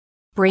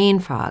brain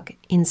fog,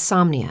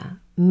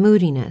 insomnia,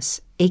 moodiness,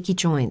 achy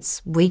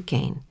joints, weight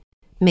gain.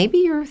 Maybe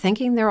you're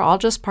thinking they're all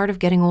just part of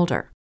getting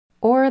older,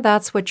 or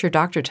that's what your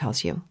doctor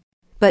tells you.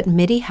 But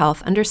MIDI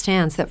Health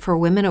understands that for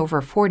women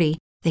over 40,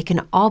 they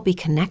can all be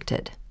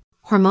connected.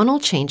 Hormonal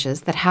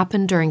changes that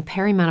happen during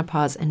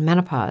perimenopause and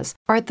menopause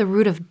are at the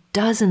root of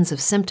dozens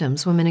of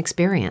symptoms women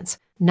experience,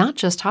 not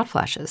just hot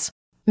flashes.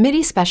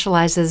 MIDI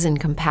specializes in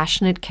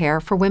compassionate care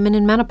for women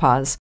in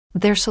menopause.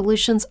 Their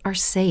solutions are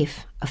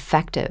safe,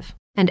 effective,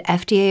 and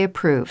FDA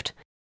approved.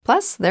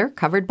 Plus, they're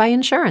covered by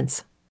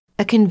insurance.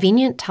 A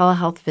convenient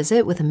telehealth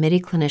visit with a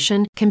MIDI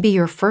clinician can be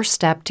your first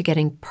step to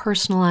getting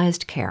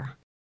personalized care.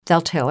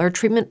 They'll tailor a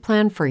treatment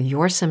plan for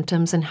your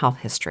symptoms and health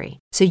history,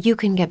 so you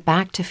can get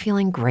back to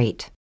feeling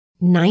great.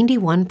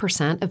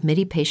 91% of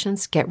MIDI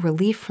patients get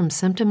relief from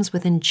symptoms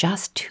within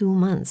just 2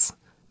 months.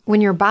 When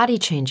your body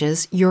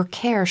changes, your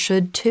care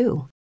should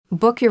too.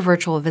 Book your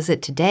virtual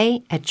visit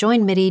today at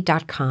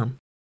joinmidi.com.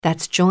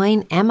 That's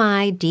joinmidi.com.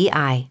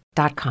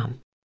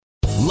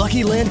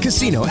 Lucky Land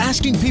Casino,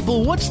 asking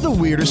people, what's the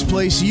weirdest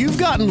place you've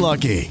gotten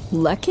lucky?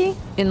 Lucky?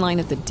 In line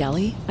at the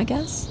deli, I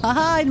guess?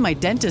 Aha, in my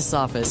dentist's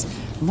office.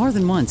 More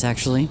than once,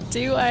 actually.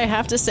 Do I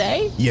have to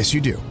say? Yes,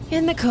 you do.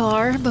 In the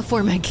car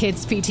before my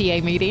kids'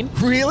 PTA meeting.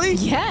 Really?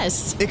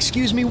 Yes.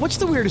 Excuse me, what's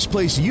the weirdest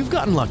place you've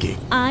gotten lucky?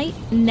 I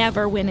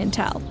never win and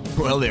tell.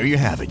 Well, there you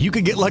have it. You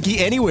can get lucky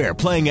anywhere,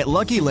 playing at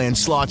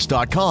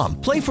LuckyLandSlots.com.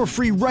 Play for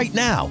free right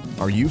now.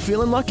 Are you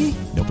feeling lucky?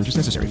 No purchase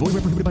necessary. Void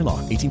where prohibited by law.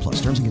 18 plus.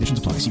 Terms and conditions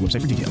apply. See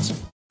website for details.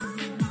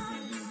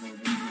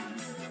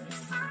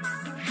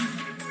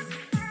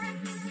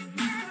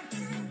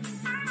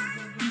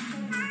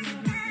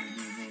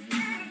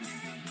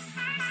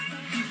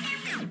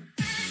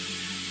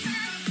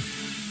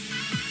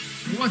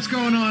 What's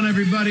going on,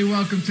 everybody?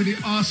 Welcome to the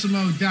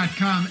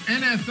Awesemo.com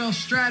NFL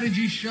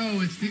Strategy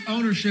Show. It's the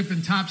Ownership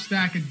and Top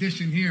Stack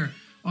edition here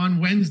on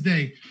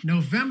Wednesday,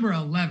 November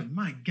 11.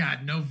 My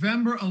God,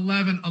 November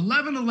 11,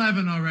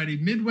 11/11 already,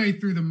 midway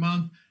through the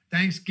month.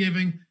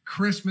 Thanksgiving,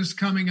 Christmas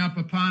coming up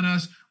upon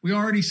us. We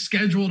already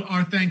scheduled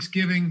our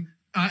Thanksgiving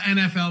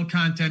NFL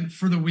content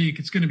for the week.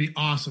 It's going to be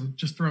awesome.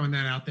 Just throwing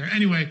that out there.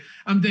 Anyway,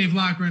 I'm Dave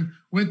Lochran.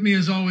 With me,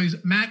 as always,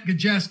 Matt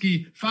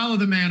Gajewski. Follow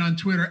the man on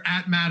Twitter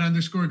at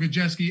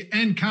Matt_Gajewski,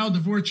 and Kyle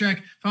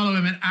Dvorchak. Follow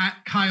him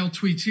at Kyle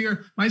Tweets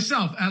Here.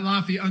 Myself at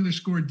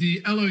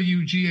Laffy_D,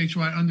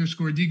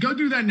 LOUGHY_D. Go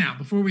do that now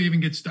before we even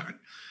get started.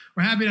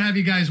 We're happy to have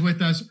you guys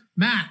with us.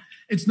 Matt,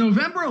 it's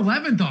November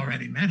 11th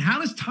already, man.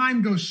 How does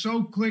time go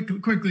so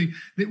quickly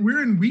that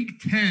we're in week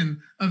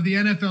 10 of the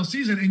NFL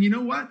season? And you know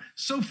what?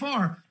 So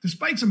far,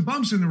 despite some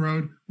bumps in the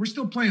road, we're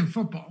still playing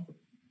football.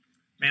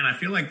 Man, I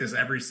feel like this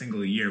every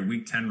single year.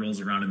 Week 10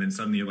 rolls around and then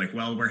suddenly you're like,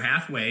 well, we're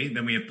halfway.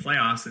 Then we have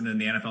playoffs and then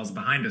the NFL's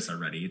behind us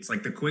already. It's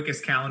like the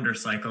quickest calendar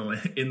cycle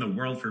in the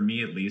world for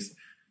me, at least.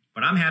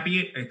 But I'm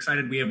happy,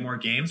 excited we have more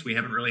games. We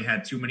haven't really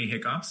had too many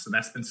hiccups, so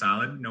that's been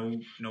solid.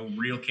 No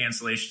real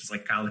cancellations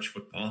like college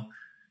football.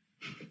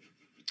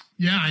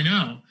 Yeah, I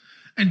know.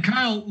 And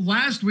Kyle,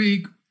 last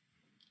week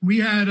we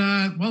had,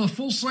 a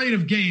full slate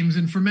of games.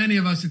 And for many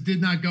of us, it did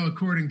not go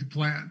according to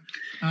plan.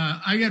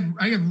 I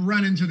get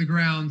run into the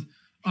ground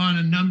on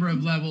a number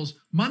of levels.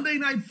 Monday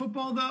Night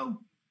Football,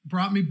 though,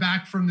 brought me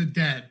back from the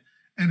dead.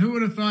 And who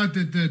would have thought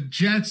that the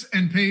Jets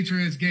and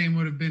Patriots game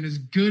would have been as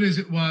good as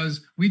it was?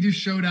 We do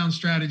showdown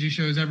strategy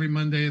shows every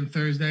Monday and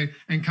Thursday.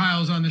 And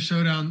Kyle's on the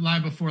showdown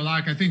live before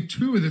lock, I think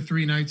 2 of the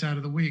 3 nights out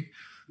of the week.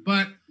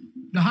 But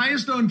the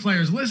highest owned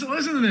players, listen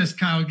to this,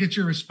 Kyle, get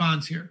your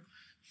response here.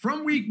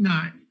 From week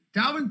 9,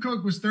 Dalvin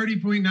Cook was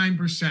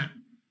 30.9%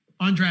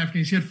 on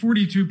DraftKings. He had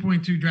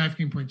 42.2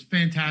 DraftKings points.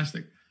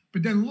 Fantastic.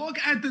 But then look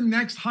at the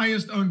next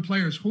highest owned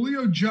players.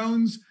 Julio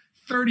Jones,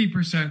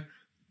 30%.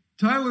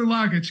 Tyler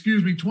Lockett,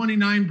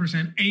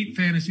 29%, 8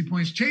 fantasy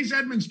points. Chase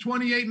Edmonds,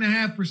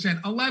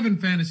 28.5%, 11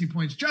 fantasy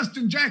points.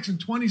 Justin Jackson,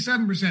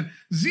 27%,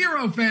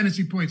 0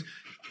 fantasy points.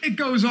 It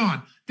goes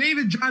on.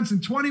 David Johnson,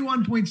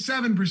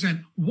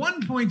 21.7%,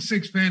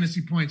 1.6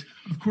 fantasy points.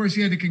 Of course,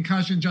 he had the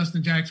concussion,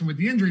 Justin Jackson with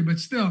the injury, but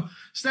still.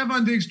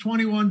 Stephon Diggs,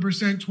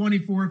 21%,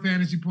 24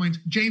 fantasy points.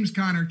 James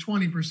Conner,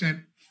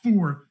 20%,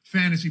 4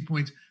 fantasy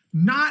points.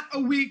 Not a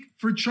week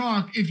for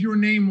chalk if your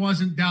name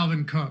wasn't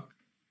Dalvin Cook.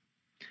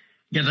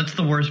 Yeah, that's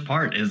the worst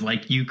part is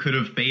like you could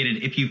have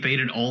faded. If you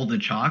faded all the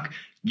chalk,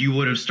 you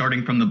would have,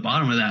 starting from the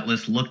bottom of that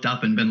list, looked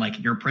up and been like,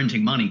 you're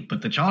printing money.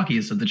 But the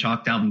chalkiest of the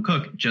chalk, Dalvin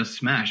Cook, just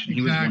smashed. And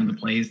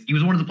exactly. He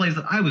was one of the plays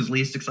that I was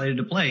least excited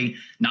to play,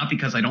 not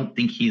because I don't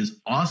think he is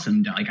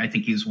awesome. Like, I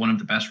think he's one of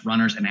the best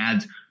runners and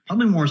adds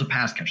probably more as a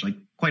pass catcher, like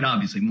quite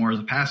obviously more as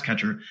a pass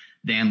catcher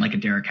than like a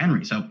Derrick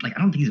Henry. So like,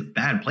 I don't think he's a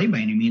bad play by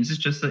any means. It's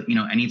just that,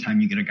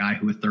 anytime you get a guy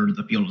who a third of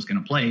the field is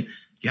going to play,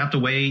 you have to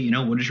weigh,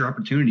 what is your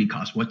opportunity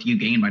cost? What do you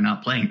gain by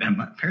not playing them?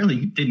 Apparently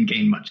he didn't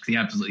gain much because he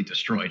absolutely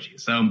destroyed you.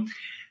 So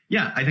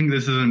yeah, I think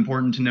this is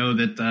important to know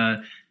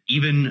that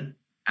even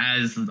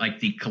as like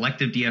the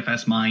collective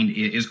DFS mind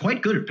is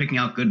quite good at picking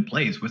out good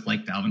plays, with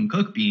like Dalvin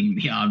Cook being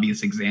the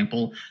obvious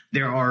example.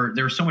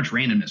 There's so much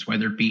randomness,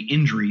 whether it be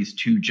injuries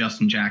to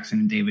Justin Jackson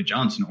and David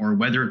Johnson, or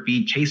whether it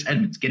be Chase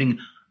Edmonds getting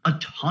a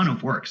ton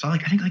of work. So I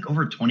think like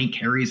over 20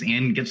 carries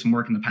and get some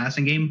work in the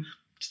passing game.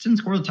 Just didn't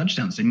score the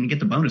touchdowns, didn't get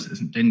the bonuses,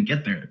 and didn't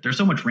get there. There's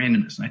so much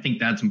randomness, and I think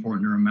that's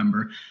important to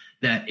remember,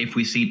 that if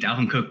we see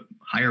Dalvin Cook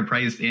higher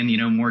priced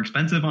and, more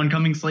expensive on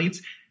coming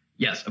slates,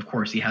 yes, of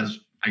course, he has,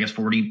 I guess,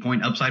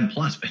 40-point upside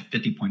plus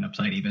 50-point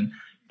upside even.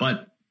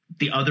 But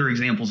the other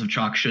examples of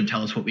chalk should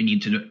tell us what we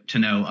need to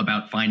know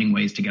about finding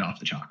ways to get off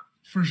the chalk.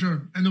 For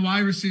sure. And the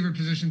wide receiver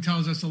position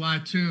tells us a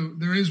lot, too.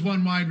 There is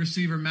one wide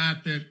receiver,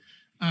 Matt, that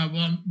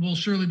we'll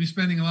surely be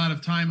spending a lot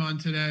of time on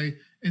today,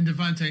 in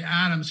Devontae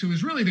Adams, who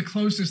is really the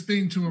closest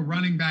thing to a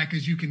running back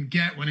as you can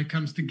get when it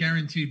comes to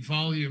guaranteed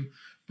volume.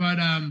 But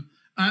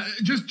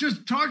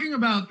just talking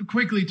about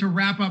quickly to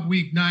wrap up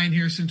week 9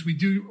 here, since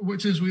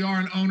we are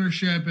an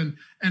ownership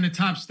and a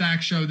top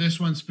stack show, this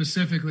one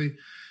specifically.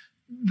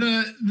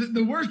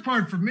 The worst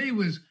part for me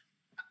was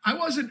I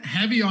wasn't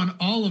heavy on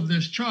all of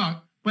this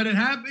chalk, but it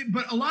happened.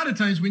 But a lot of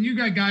times when you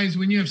got guys,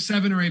 when you have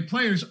 7 or 8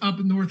 players up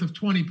north of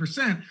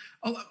 20%,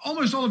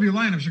 almost all of your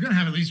lineups are going to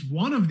have at least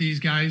one of these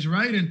guys,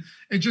 right? And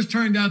it just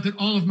turned out that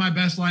all of my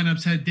best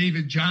lineups had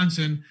David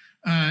Johnson,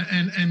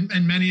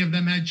 and many of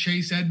them had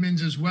Chase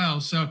Edmonds as well.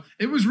 So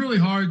it was really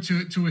hard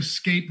to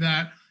escape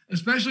that,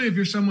 especially if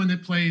you're someone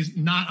that plays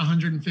not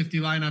 150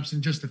 lineups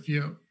in just a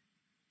few.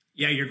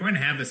 Yeah, you're going to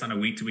have this on a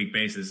week-to-week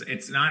basis.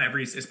 It's not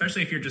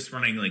especially if you're just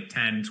running like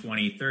 10,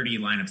 20, 30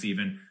 lineups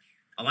even.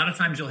 A lot of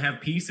times you'll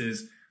have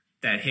pieces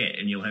that hit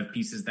and you'll have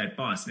pieces that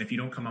bust. And if you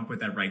don't come up with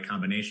that right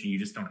combination, you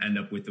just don't end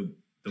up with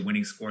the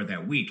winning score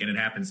that week. And it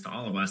happens to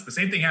all of us. The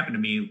same thing happened to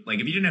me. Like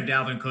if you didn't have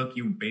Dalvin Cook,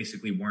 you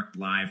basically weren't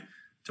live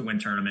to win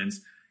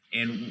tournaments.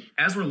 And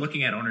as we're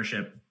looking at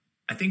ownership,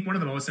 I think one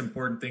of the most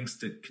important things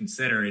to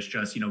consider is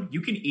just,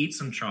 you can eat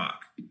some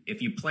chalk.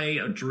 If you play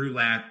a Drew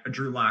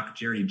Lock,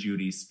 Jerry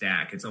Jeudy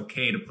stack, it's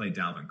okay to play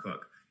Dalvin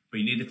Cook, but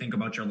you need to think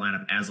about your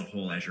lineup as a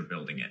whole as you're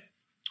building it.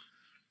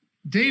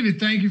 David,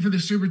 thank you for the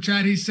super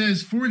chat. He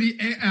says for the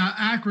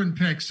Akron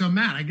pick. So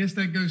Matt, I guess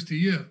that goes to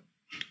you.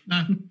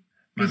 My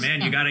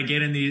man, you got to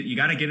get in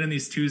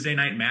these Tuesday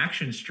night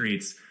action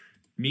streets.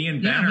 Me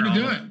and Ben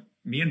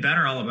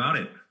are all about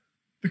it.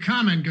 The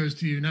comment goes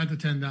to you, not the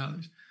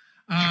 $10.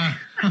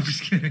 I'm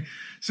just kidding.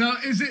 So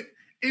is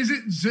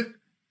it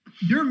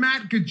you're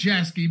Matt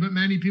Gajewski, but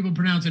many people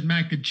pronounce it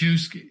Matt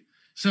Gajewski.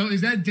 So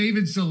is that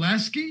David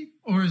Zaleski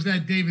or is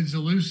that David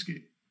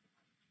Zalewski?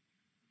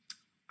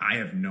 I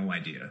have no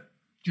idea.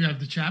 Do you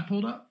have the chat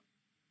pulled up?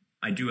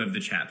 I do have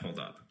the chat pulled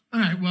up. All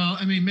right. Well,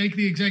 I mean, make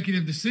the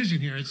executive decision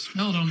here. It's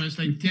spelled almost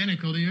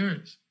identical to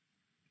yours.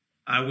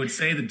 I would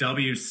say the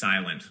W is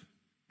silent.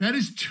 That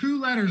is 2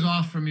 letters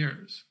off from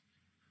yours.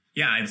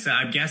 Yeah,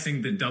 I'm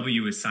guessing the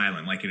W is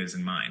silent like it is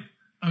in mine.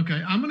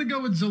 Okay. I'm going to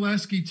go with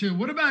Zaleski too.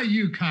 What about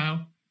you,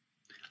 Kyle?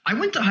 I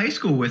went to high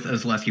school with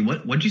Zaleski.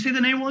 What'd you say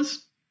the name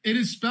was? It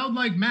is spelled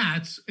like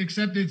Matt's,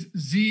 except it's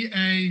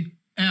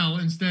Z-A-L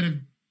instead of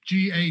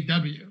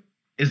G-A-W.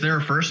 Is there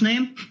a first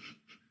name?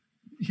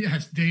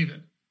 Yes,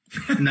 David.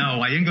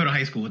 No, I didn't go to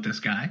high school with this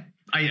guy.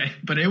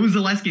 But it was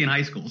Zaleski in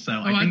high school. So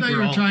I thought you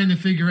were trying to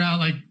figure out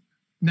like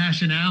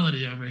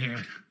nationality over here.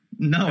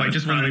 No, I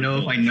just wanted to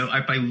know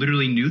if I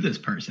literally knew this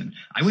person.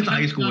 I went to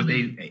high school with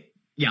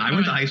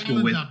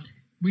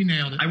We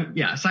nailed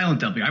it. Silent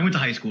W. I went to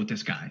high school with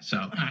this guy. So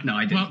right. No,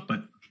 I didn't. Well,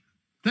 but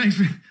thanks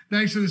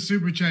for the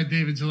super chat,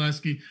 David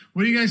Zaleski.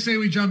 What do you guys say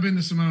we jump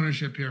into some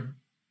ownership here?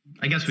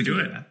 I guess we do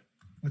it.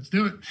 Let's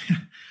do it.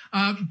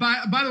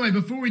 By the way,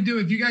 before we do,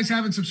 if you guys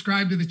haven't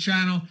subscribed to the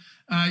channel,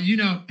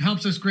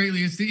 helps us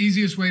greatly. It's the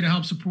easiest way to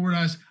help support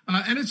us.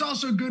 And it's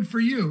also good for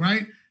you,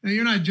 right? Now,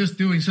 you're not just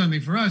doing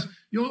something for us.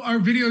 Our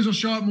videos will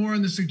show up more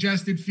on the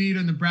suggested feed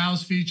and the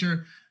browse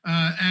feature.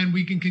 And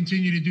we can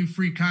continue to do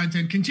free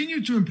content,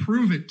 continue to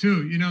improve it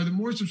too. The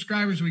more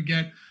subscribers we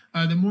get,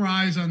 the more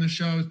eyes on the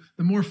shows,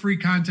 the more free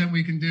content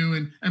we can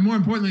do. And more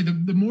importantly,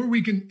 the more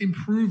we can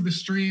improve the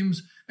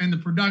streams and the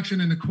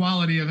production and the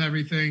quality of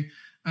everything.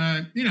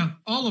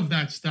 All of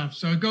that stuff.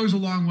 So it goes a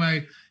long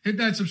way. Hit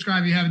that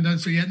subscribe if you haven't done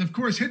so yet. And of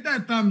course, hit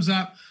that thumbs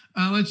up.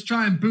 Let's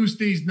try and boost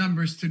these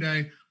numbers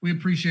today. We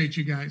appreciate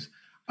you guys.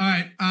 All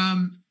right.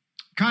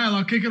 Kyle,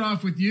 I'll kick it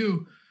off with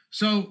you.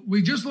 So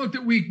we just looked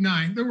at week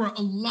 9. There were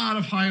a lot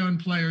of high-owned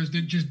players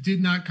that just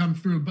did not come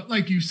through. But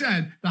like you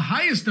said, the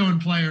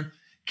highest-owned player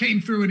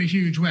came through in a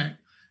huge way.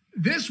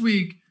 This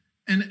week,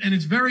 and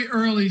it's very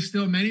early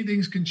still, many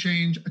things can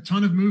change. A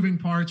ton of moving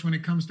parts when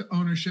it comes to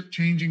ownership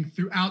changing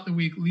throughout the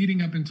week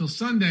leading up until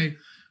Sunday.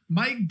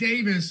 Mike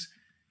Davis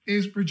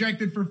is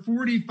projected for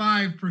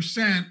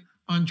 45%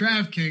 on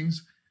DraftKings.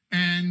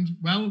 And,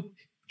 well,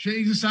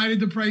 he decided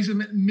to price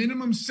him at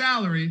minimum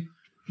salary.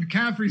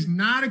 McCaffrey's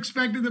not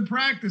expected to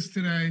practice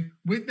today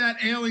with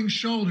that ailing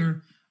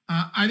shoulder.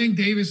 I think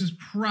Davis is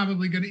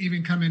probably going to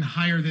even come in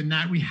higher than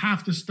that. We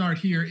have to start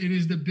here. It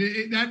is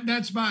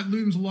that spot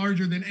looms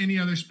larger than any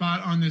other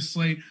spot on this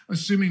slate,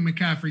 assuming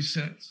McCaffrey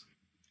sits.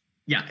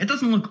 Yeah, it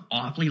doesn't look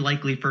awfully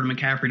likely for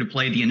McCaffrey to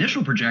play. The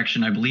initial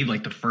projection, I believe,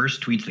 like the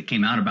first tweets that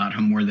came out about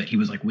him were that he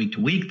was like week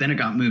to week. Then it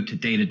got moved to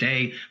day to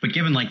day. But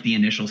given like the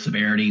initial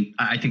severity,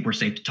 I think we're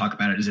safe to talk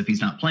about it as if he's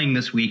not playing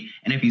this week.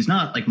 And if he's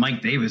not, like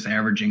Mike Davis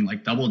averaging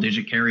like double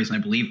digit carries and I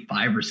believe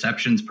 5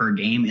 receptions per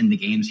game in the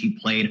games he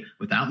played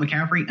without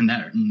McCaffrey. And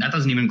that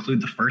doesn't even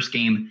include the first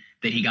game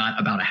that he got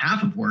about a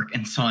half of work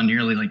and saw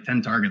nearly like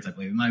 10 targets. I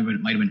believe it might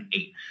have been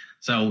 8.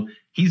 So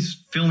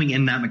he's filling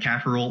in that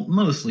McCaffrey role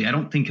mostly. I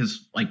don't think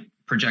his like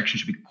projection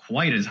should be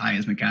quite as high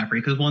as McCaffrey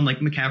because one, like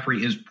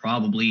McCaffrey is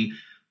probably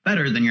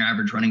better than your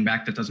average running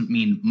back. That doesn't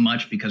mean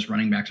much because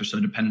running backs are so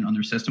dependent on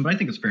their system, but I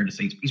think it's fair to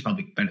say he's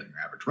probably better than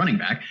your average running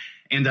back.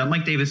 And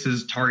Mike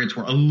Davis's targets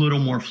were a little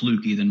more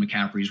fluky than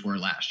McCaffrey's were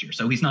last year.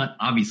 So he's not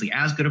obviously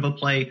as good of a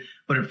play,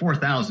 but at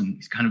 4,000,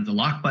 he's kind of the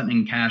lock button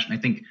in cash. And I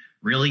think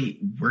really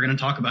we're going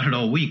to talk about it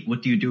all week.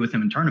 What do you do with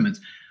him in tournaments?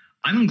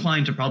 I'm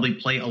inclined to probably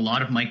play a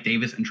lot of Mike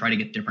Davis and try to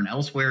get different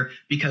elsewhere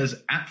because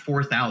at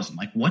 4,000,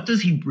 like what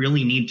does he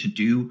really need to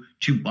do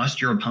to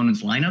bust your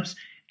opponent's lineups?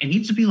 It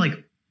needs to be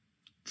like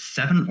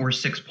 7 or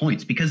 6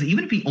 points because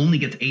even if he only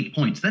gets 8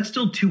 points, that's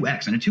still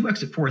 2x and a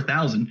 2x at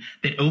 4,000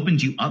 that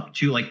opens you up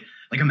to like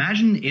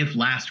imagine if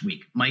last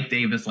week Mike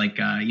Davis,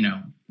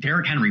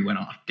 Derrick Henry went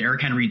off.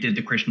 Derrick Henry did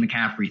the Christian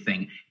McCaffrey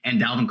thing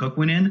and Dalvin Cook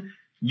went in.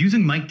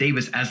 Using Mike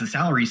Davis as a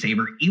salary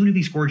saver, even if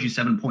he scores you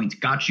 7 points,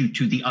 got you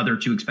to the other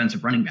 2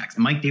 expensive running backs.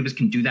 And Mike Davis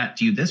can do that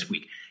to you this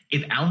week.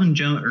 If Alvin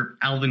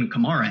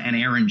Kamara and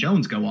Aaron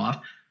Jones go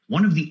off,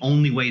 one of the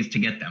only ways to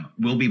get them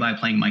will be by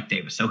playing Mike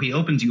Davis. So he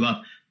opens you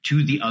up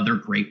to the other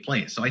great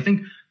plays. So I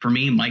think for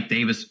me, Mike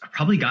Davis,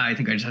 probably guy I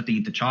think I just have to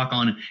eat the chalk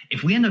on.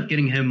 If we end up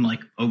getting him like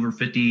over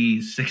 50,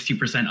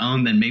 60%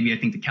 owned, then maybe I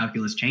think the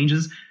calculus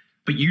changes.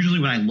 But usually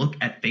when I look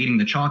at fading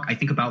the chalk, I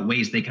think about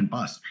ways they can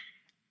bust.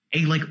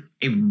 A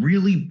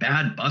really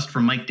bad bust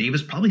from Mike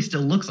Davis probably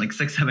still looks like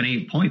 6, 7,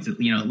 8 points. It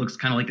looks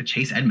kind of like the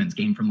Chase Edmonds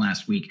game from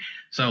last week.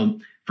 So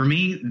for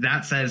me,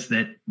 that says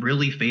that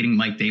really fading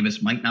Mike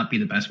Davis might not be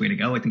the best way to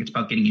go. I think it's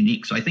about getting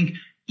unique. So I think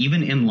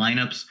even in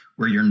lineups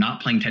where you're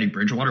not playing Teddy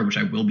Bridgewater, which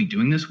I will be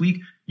doing this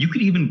week, you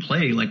could even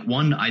play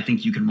I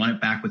think you can run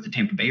it back with the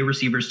Tampa Bay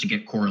receivers to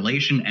get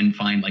correlation and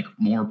find like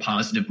more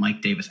positive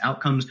Mike Davis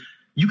outcomes.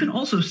 You can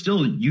also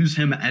still use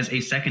him as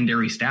a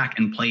secondary stack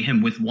and play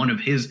him with one of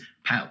his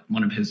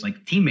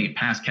like teammate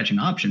pass catching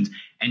options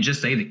and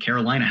just say that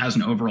Carolina has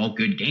an overall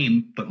good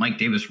game, but Mike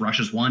Davis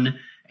rushes one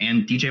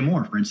and DJ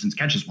Moore, for instance,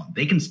 catches one.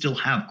 They can still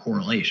have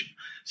correlation.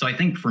 So I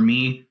think for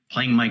me,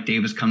 playing Mike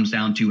Davis comes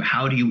down to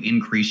how do you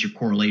increase your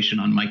correlation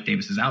on Mike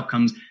Davis's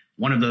outcomes?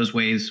 One of those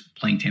ways,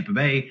 playing Tampa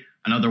Bay.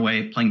 Another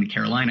way, playing the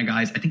Carolina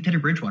guys. I think Teddy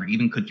Bridgewater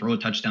even could throw a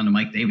touchdown to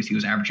Mike Davis. He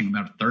was averaging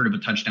about a third of a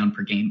touchdown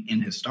per game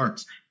in his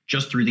starts,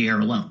 just through the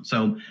air alone.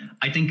 So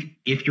I think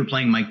if you're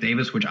playing Mike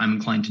Davis, which I'm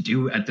inclined to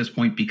do at this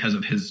point because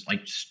of his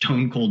like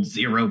stone cold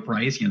zero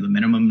price, the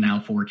minimum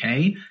now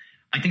 4K,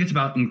 I think it's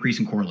about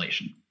increasing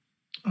correlation.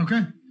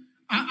 Okay.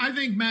 I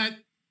think, Matt,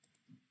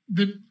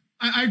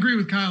 I agree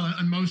with Kyle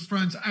on most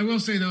fronts. I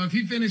will say, though, if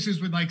he finishes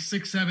with like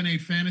 6, 7,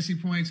 8 fantasy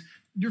points,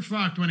 you're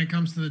fucked when it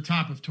comes to the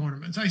top of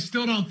tournaments. I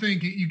still don't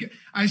think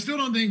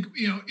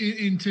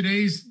in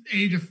today's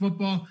age of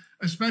football,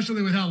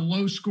 especially with how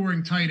low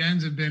scoring tight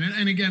ends have been.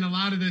 And again, a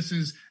lot of this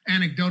is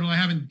anecdotal. I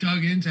haven't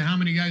dug into how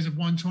many guys have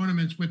won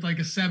tournaments with like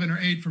a 7 or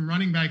 8 from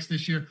running backs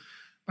this year,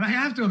 but I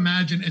have to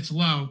imagine it's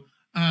low.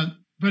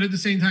 But at the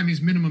same time,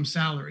 he's minimum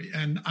salary,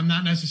 and I'm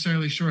not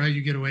necessarily sure how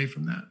you get away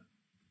from that.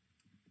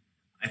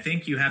 I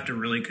think you have to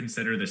really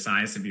consider the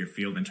size of your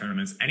field in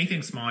tournaments.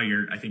 Anything small,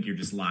 I think you're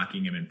just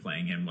locking him and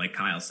playing him, like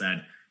Kyle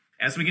said.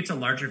 As we get to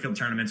larger field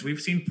tournaments, we've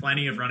seen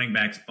plenty of running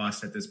backs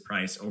bust at this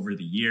price over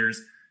the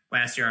years.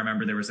 Last year, I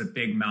remember there was a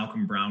big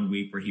Malcolm Brown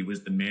week where he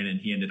was the mid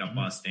and he ended up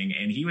busting,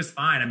 and he was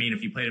fine. I mean,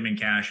 if you played him in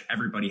cash,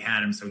 everybody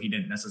had him, so he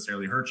didn't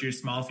necessarily hurt you.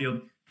 Small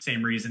field,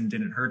 same reason,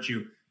 didn't hurt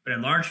you. But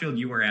in large field,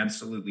 you were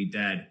absolutely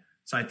dead.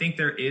 So I think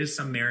there is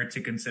some merit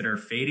to consider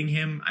fading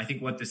him. I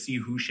think what to see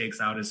who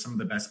shakes out is some of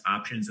the best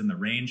options in the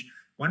range.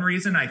 One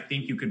reason I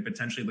think you could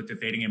potentially look to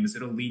fading him is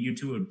it'll lead you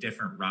to a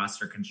different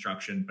roster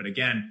construction. But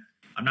again,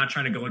 I'm not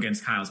trying to go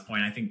against Kyle's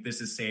point. I think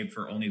this is saved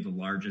for only the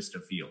largest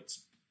of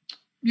fields.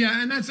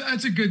 Yeah, and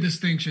that's a good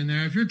distinction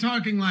there. If you're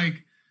talking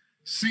like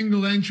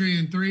single entry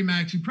and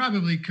 3-max, you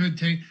probably could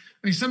take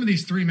 – I mean, some of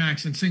these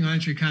 3-max and single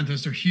entry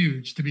contests are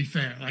huge, to be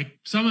fair. Like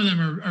some of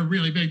them are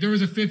really big. There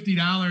was a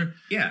 $50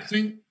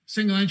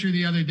 single entry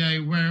the other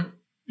day where,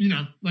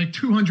 like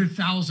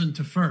 200,000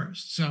 to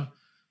first. So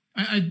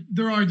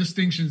there are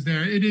distinctions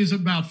there. It is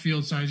about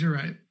field size. You're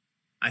right.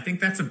 I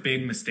think that's a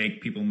big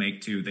mistake people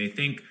make too. They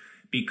think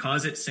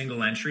because it's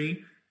single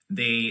entry,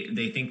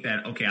 they think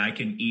that, okay, I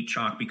can eat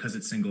chalk because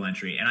it's single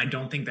entry. And I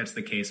don't think that's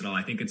the case at all.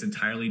 I think it's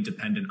entirely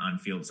dependent on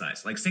field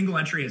size. Like single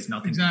entry has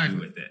nothing to do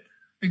with it.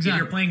 Exactly. If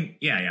you're playing,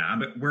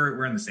 but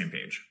we're on the same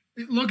page.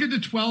 Look at the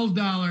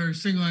 $12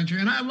 single entry.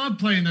 And I love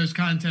playing those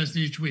contests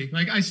each week.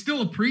 Like I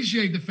still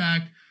appreciate the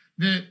fact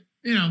that,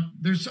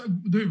 there's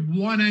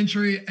one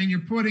entry and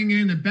you're putting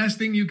in the best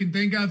thing you can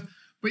think of.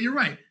 But you're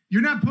right.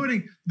 You're not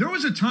putting, there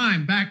was a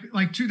time back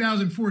like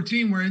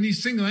 2014 where in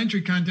these single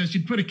entry contests,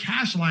 you'd put a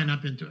cash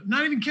lineup into it.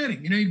 Not even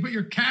kidding. You put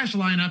your cash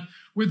lineup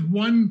with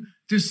one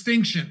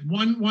distinction,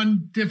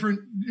 one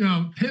different,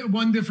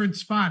 one different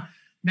spot.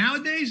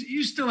 Nowadays,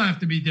 you still have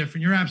to be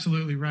different. You're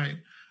absolutely right.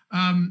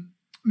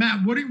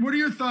 Matt, what are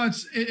your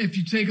thoughts if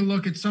you take a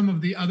look at some of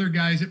the other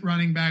guys at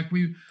running back?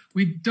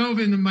 We dove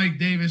into Mike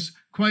Davis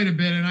quite a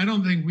bit, and I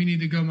don't think we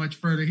need to go much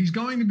further. He's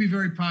going to be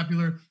very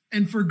popular,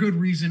 and for good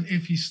reason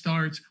if he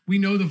starts. We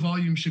know the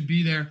volume should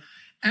be there.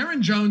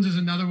 Aaron Jones is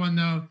another one,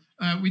 though.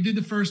 We did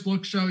the first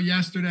look show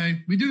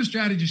yesterday. We do the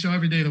strategy show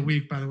every day of the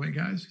week, by the way,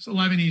 guys. It's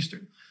 11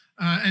 Eastern.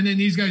 And then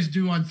these guys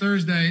do on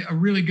Thursday a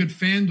really good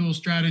FanDuel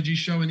strategy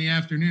show in the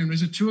afternoon.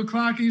 Is it 2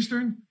 o'clock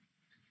Eastern?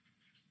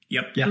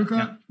 Yep. 2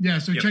 o'clock? Yeah,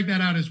 so check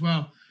that out as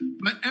well.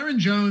 But Aaron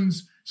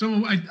Jones,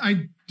 so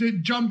I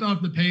jumped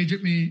off the page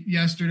at me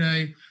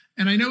yesterday,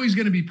 and I know he's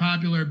going to be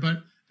popular,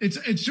 but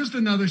it's just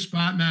another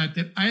spot, Matt,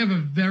 that I have a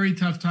very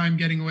tough time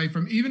getting away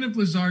from. Even if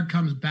Lazard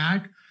comes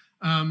back,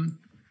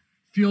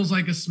 feels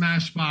like a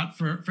smash spot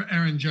for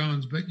Aaron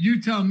Jones. But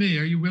you tell me,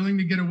 are you willing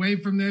to get away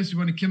from this? You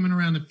want to come in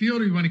around the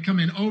field, or you want to come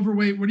in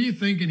overweight? What are you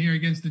thinking here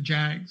against the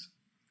Jags?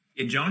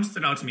 Yeah, Jones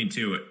stood out to me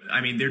too.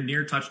 I mean, they're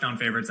near touchdown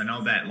favorites. I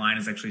know that line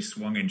has actually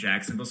swung in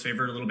Jacksonville's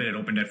favor a little bit. It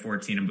opened at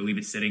 14 and believe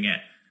it's sitting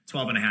at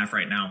 12.5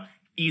 right now.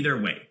 Either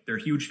way, they're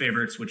huge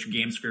favorites, which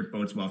game script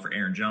bodes well for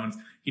Aaron Jones.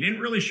 He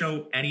didn't really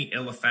show any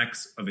ill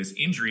effects of his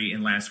injury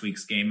in last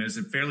week's game. It was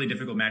a fairly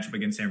difficult matchup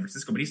against San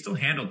Francisco, but he still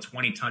handled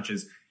 20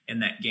 touches in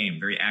that game.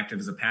 Very active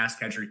as a pass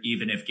catcher,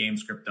 even if game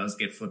script does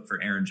get flipped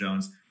for Aaron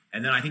Jones.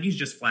 And then I think he's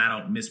just flat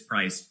out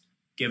mispriced,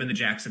 given the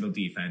Jacksonville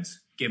defense,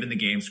 given the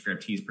game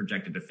script he's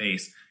projected to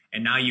face.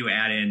 And now you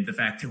add in the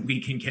fact that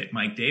we can get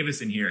Mike Davis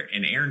in here,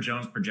 and Aaron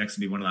Jones projects to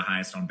be one of the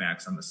highest owned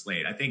backs on the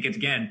slate. I think it's,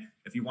 again,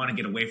 if you want to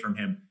get away from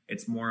him,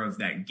 it's more of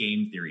that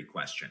game theory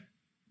question.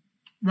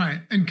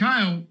 Right. And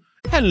Kyle.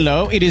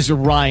 Hello, it is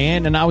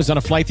Ryan, and I was on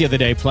a flight the other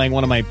day playing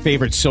one of my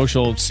favorite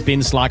social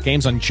spin slot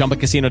games on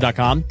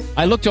ChumbaCasino.com.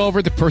 I looked over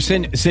at the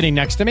person sitting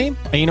next to me,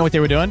 and you know what they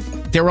were doing?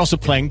 They were also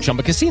playing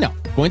Chumba Casino.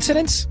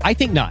 Coincidence? I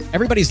think not.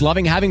 Everybody's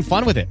loving having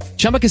fun with it.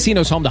 Chumba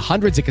Casino is home to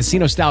hundreds of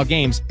casino-style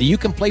games that you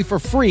can play for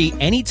free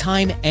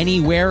anytime,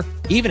 anywhere,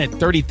 even at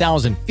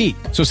 30,000 feet.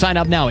 So sign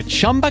up now at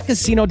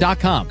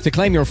ChumbaCasino.com to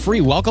claim your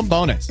free welcome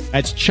bonus.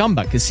 That's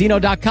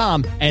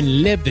ChumbaCasino.com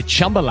and live the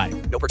Chumba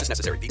life. No purchase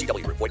necessary.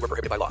 VGW. Void where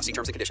prohibited by law. See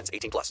terms and conditions.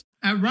 18+.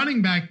 At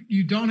running back,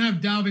 you don't have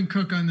Dalvin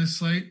Cook on this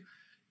slate.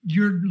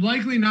 You're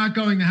likely not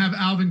going to have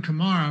Alvin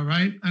Kamara,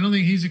 right? I don't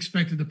think he's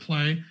expected to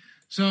play.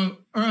 So,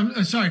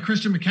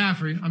 Christian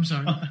McCaffrey. I'm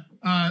sorry.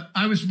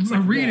 I was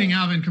reading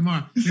Alvin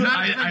Kamara.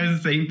 I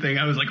was the same thing.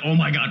 I was like, oh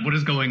my God, what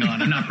is going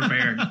on? I'm not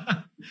prepared.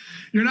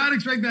 You're not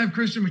expected to have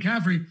Christian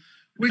McCaffrey,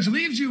 which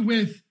leaves you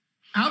with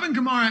Alvin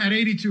Kamara at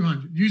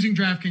 8,200 using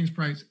DraftKings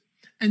price.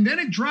 And then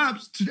it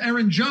drops to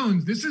Aaron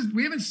Jones.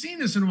 We haven't seen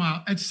this in a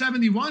while at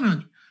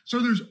 7,100. So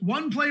there's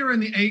one player in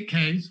the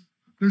 8Ks.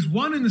 There's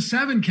one in the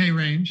 7K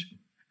range.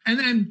 And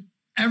then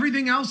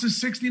everything else is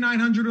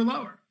 6,900 or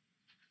lower.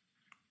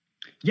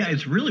 Yeah,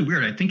 it's really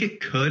weird. I think it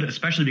could,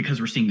 especially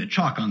because we're seeing the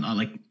chalk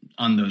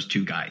on those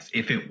two guys.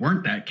 If it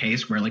weren't that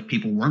case where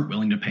people weren't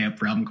willing to pay up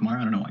for Alvin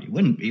Kamara, I don't know why you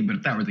wouldn't be, but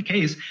if that were the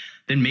case,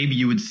 then maybe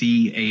you would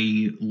see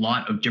a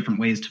lot of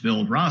different ways to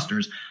build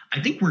rosters.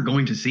 I think we're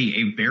going to see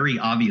a very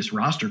obvious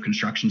roster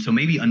construction. So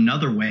maybe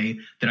another way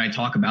that I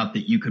talk about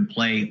that you could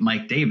play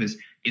Mike Davis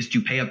is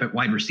to pay up at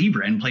wide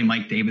receiver and play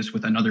Mike Davis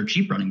with another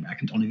cheap running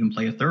back, and don't even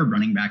play a third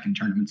running back in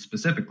tournaments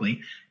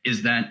specifically,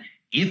 is that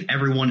if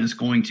everyone is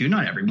going to,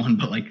 not everyone,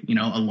 but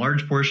a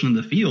large portion of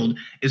the field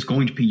is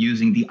going to be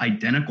using the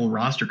identical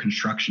roster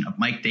construction of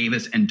Mike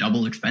Davis and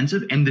double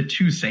expensive and the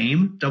two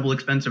same double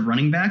expensive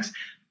running backs,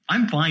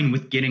 I'm fine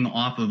with getting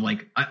off of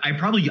I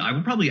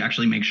would probably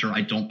actually make sure I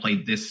don't play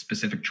this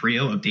specific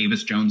trio of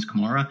Davis, Jones,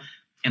 Kamara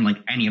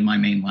in any of my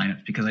main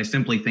lineups, because I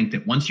simply think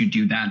that once you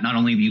do that, not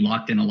only have you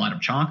locked in a lot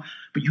of chalk,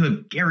 but you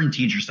have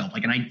guaranteed yourself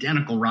an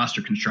identical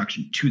roster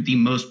construction to the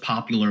most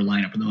popular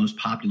lineup or the most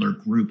popular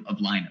group of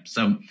lineups.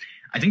 So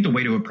I think the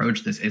way to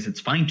approach this is it's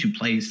fine to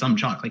play some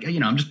chalk.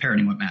 I'm just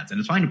parroting what Matt said.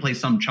 It's fine to play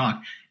some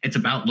chalk. It's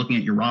about looking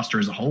at your roster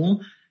as a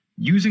whole.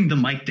 Using the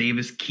Mike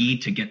Davis key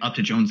to get up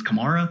to Jones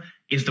Kamara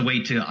is the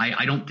way to,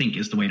 I don't think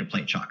is the way to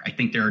play chalk. I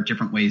think there are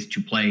different ways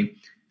to play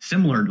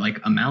similar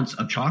amounts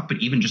of chalk, but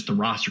even just the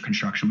roster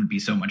construction would be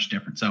so much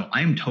different. So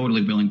I am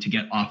totally willing to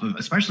get off of,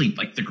 especially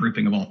the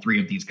grouping of all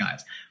three of these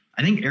guys.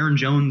 I think Aaron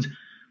Jones,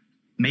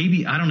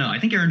 I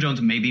think Aaron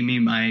Jones may be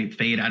my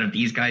fade out of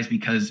these guys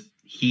because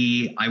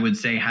he, I would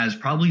say, has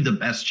probably the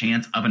best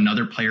chance of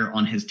another player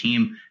on his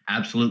team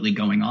absolutely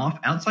going off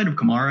outside of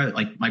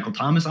Kamara, Michael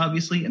Thomas,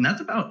 obviously. And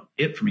that's about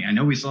it for me. I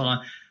know we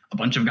saw a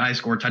bunch of guys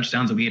score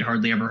touchdowns that we had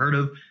hardly ever heard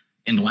of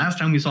in the last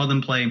time we saw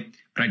them play.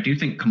 But I do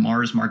think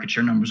Kamara's market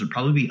share numbers would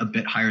probably be a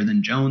bit higher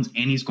than Jones,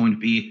 and he's going to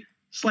be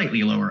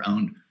slightly lower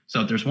owned.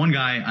 So if there's one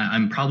guy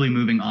I'm probably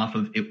moving off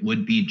of, it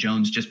would be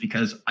Jones, just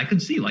because I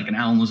could see an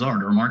Allen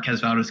Lazard or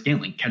Marquez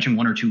Valdez-Scantling catching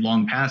one or two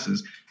long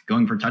passes,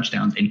 going for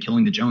touchdowns and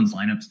killing the Jones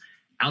lineups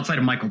outside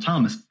of Michael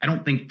Thomas, I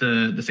don't think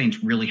the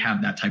Saints really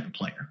have that type of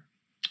player.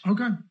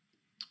 Okay.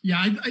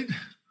 Yeah.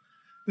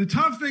 The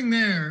tough thing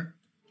there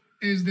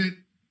is that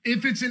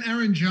if it's an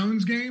Aaron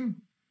Jones game,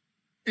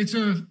 it's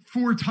a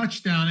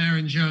 4-touchdown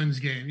Aaron Jones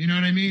game. You know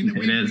what I mean?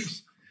 It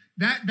is.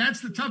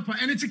 That's the tough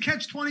part. And it's a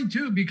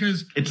catch-22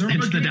 because it's the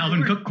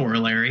Dalvin Cook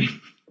corollary.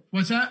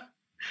 What's that?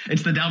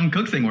 It's the Dalvin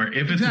Cook thing where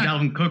if it's a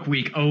Dalvin Cook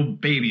week, oh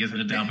baby, is it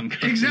a Dalvin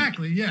Cook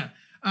exactly, week? Yeah.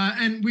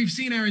 And we've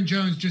seen Aaron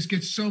Jones just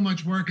get so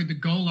much work at the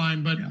goal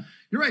line, but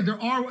you're right.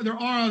 There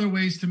are other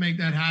ways to make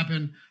that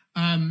happen.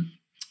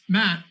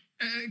 Matt,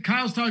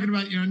 Kyle's talking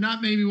about,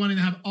 not maybe wanting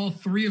to have all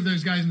three of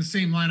those guys in the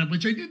same lineup,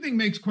 which I do think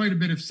makes quite a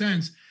bit of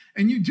sense.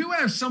 And you do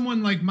have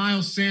someone like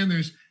Miles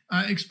Sanders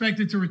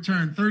expected to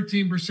return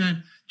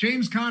 13%.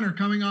 James Conner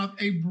coming off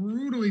a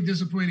brutally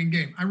disappointing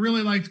game. I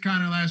really liked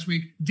Conner last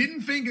week.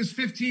 Didn't think as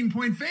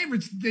 15-point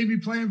favorites they'd be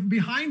playing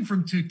behind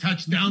from 2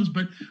 touchdowns,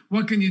 but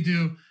what can you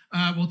do?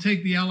 We'll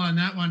take the L on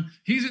that one.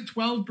 He's at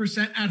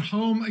 12% at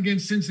home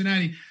against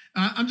Cincinnati.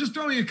 I'm just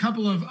throwing a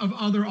couple of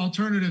other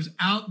alternatives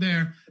out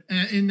there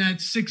in that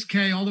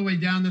 6K all the way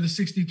down to the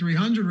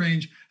 6,300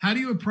 range. How do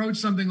you approach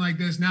something like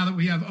this now that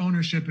we have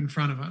ownership in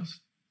front of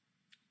us?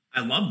 I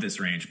love this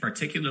range,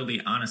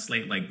 particularly on a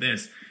slate like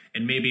this.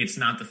 And maybe it's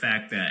not the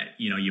fact that,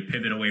 you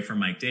pivot away from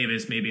Mike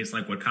Davis. Maybe it's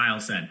like what Kyle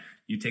said.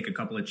 You take a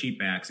couple of cheap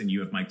backs and you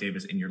have Mike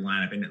Davis in your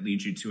lineup, and it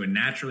leads you to a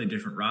naturally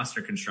different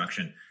roster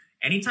construction.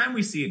 Anytime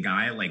we see a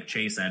guy like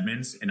Chase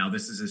Edmonds, and now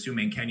this is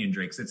assuming Kenyon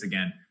Drake sits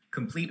again,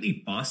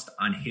 completely bust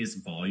on his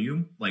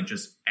volume, like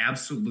just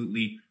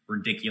absolutely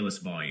ridiculous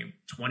volume,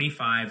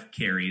 25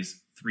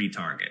 carries, 3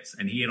 targets,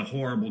 and he had a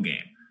horrible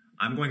game.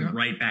 I'm going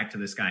right back to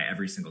this guy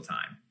every single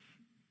time.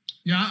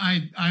 Yeah,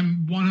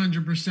 I'm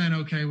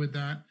 100% okay with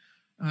that.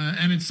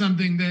 And it's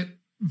something that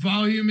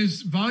volume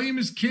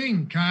is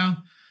king,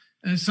 Kyle.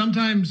 And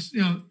sometimes,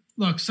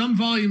 look, some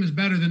volume is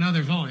better than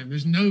other volume.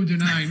 There's no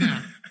denying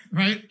that,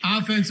 right?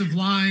 Offensive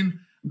line,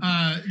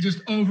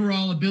 just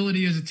overall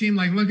ability as a team.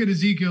 Like, look at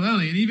Ezekiel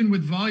Elliott. Even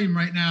with volume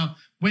right now,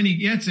 when he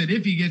gets it,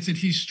 if he gets it,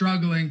 he's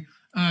struggling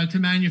to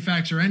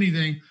manufacture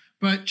anything.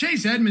 But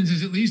Chase Edmonds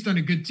is at least on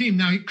a good team.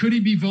 Now, could he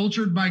be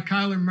vultured by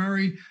Kyler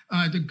Murray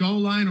at the goal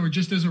line or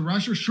just as a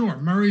rusher? Sure.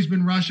 Murray's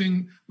been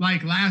rushing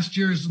like last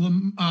year's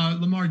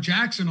Lamar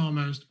Jackson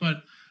almost.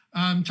 But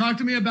talk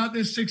to me about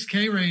this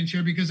 6K range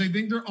here, because I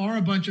think there are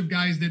a bunch of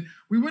guys that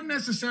we wouldn't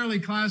necessarily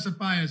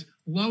classify as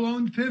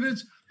low-owned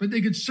pivots, but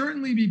they could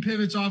certainly be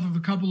pivots off of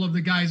a couple of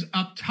the guys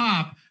up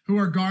top who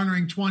are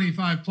garnering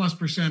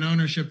 25+%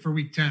 ownership for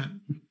week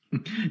 10.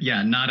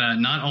 Yeah, not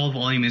all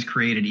volume is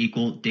created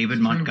equal. David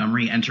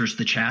Montgomery enters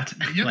the chat.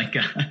 Yep.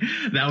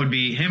 That would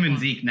be him and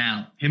Zeke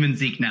now. Him and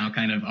Zeke now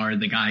kind of are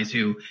the guys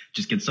who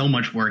just get so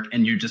much work,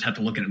 and you just have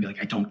to look at it and be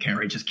like, I don't care.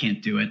 I just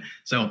can't do it.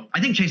 So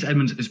I think Chase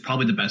Edmonds is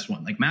probably the best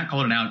one. Like Matt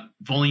called it out,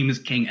 volume is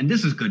king, and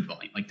this is good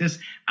volume. Like this,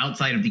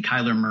 outside of the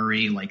Kyler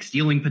Murray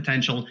stealing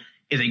potential,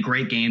 is a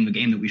great game, the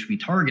game that we should be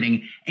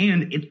targeting,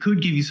 and it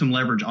could give you some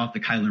leverage off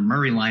the Kyler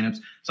Murray lineups.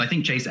 So I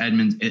think Chase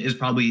Edmonds is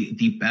probably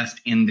the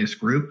best in this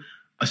group.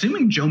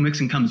 Assuming Joe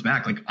Mixon comes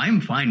back, I'm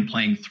fine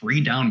playing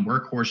 3-down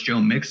workhorse Joe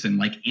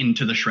Mixon,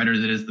 into the shredder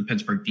that is the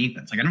Pittsburgh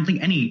defense. I don't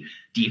think any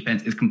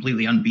defense is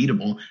completely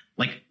unbeatable.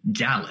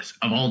 Dallas,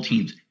 of all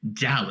teams,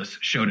 Dallas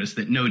showed us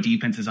that no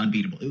defense is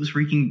unbeatable. It was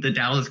freaking the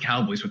Dallas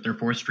Cowboys with their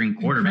 4th-string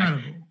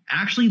quarterback.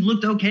 Actually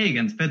looked okay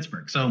against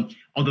Pittsburgh. So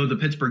although the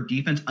Pittsburgh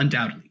defense,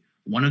 undoubtedly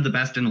one of the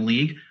best in the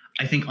league,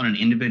 I think on an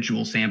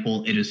individual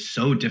sample, it is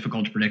so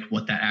difficult to predict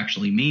what that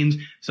actually means.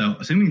 So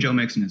assuming Joe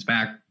Mixon is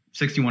back,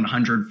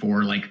 6,100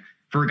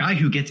 for a guy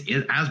who gets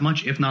as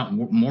much, if not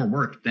more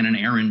work than an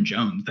Aaron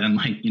Jones, than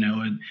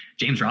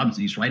James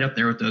Robinson. He's right up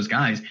there with those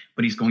guys,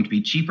 but he's going to be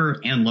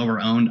cheaper and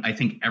lower owned. I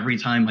think every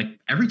time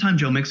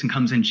Joe Mixon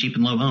comes in cheap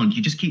and low owned,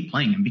 you just keep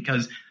playing him,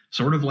 because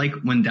sort of like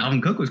when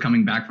Dalvin Cook was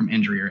coming back from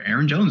injury or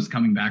Aaron Jones is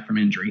coming back from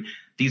injury,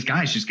 these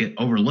guys just get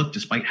overlooked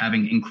despite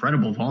having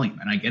incredible volume.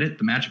 And I get it.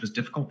 The matchup is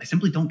difficult. I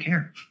simply don't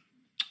care.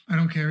 I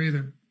don't care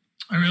either.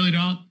 I really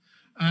don't.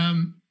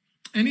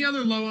 Any other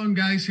low-owned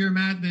guys here,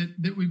 Matt,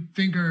 that we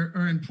think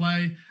are in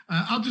play?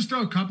 I'll just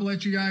throw a couple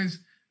at you guys,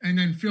 and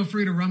then feel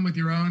free to run with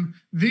your own.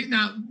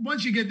 Now,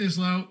 once you get this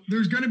low,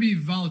 there's going to be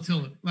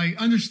volatility.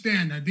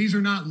 Understand that. These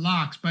are not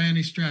locks by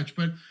any stretch.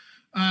 But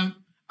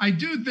I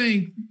do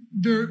think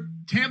the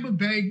Tampa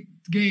Bay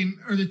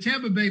game, or the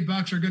Tampa Bay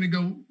Bucks, are going to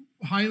go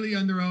highly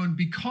under-owned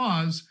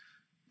because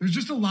there's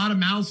just a lot of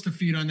mouths to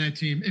feed on that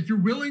team. If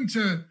you're willing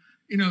to,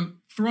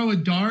 throw a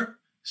dart,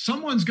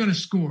 someone's going to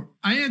score.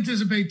 I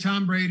anticipate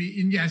Tom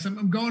Brady, and yes,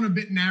 I'm going a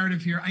bit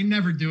narrative here. I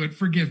never do it.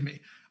 Forgive me.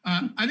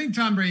 I think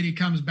Tom Brady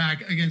comes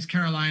back against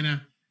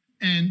Carolina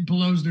and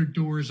blows their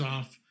doors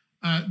off.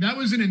 That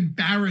was an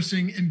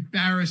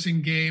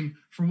embarrassing game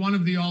for one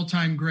of the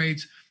all-time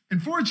greats.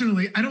 And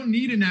fortunately, I don't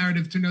need a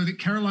narrative to know that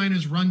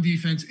Carolina's run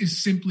defense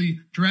is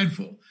simply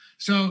dreadful.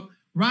 So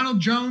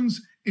Ronald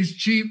Jones is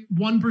cheap,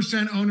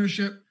 1%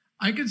 ownership.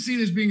 I could see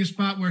this being a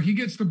spot where he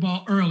gets the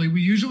ball early. We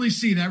usually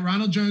see that.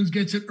 Ronald Jones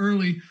gets it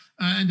early,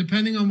 and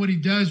depending on what he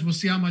does, we'll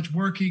see how much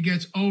work he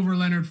gets over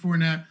Leonard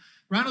Fournette.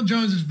 Ronald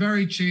Jones is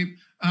very cheap.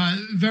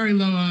 very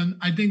low on.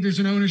 I think there's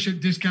an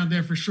ownership discount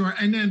there for sure.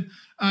 And then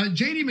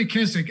J.D.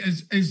 McKissick,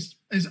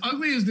 as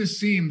ugly as this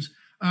seems,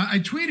 I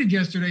tweeted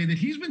yesterday that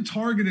he's been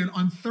targeted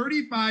on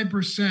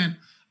 35%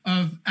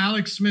 of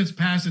Alex Smith's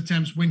pass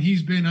attempts when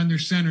he's been under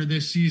center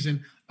this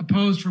season,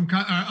 opposed from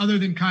other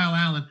than Kyle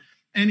Allen.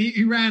 And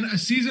he ran a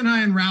season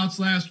high in routes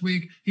last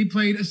week. He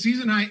played a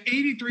season high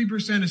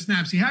 83% of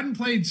snaps. He hadn't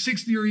played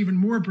 60 or even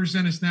more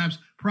percent of snaps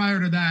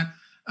prior to that.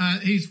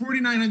 He's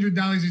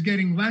 $4,900. He's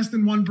getting less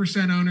than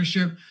 1%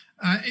 ownership.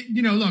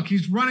 Look,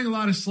 he's running a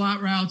lot of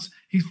slot routes.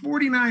 He's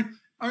 49.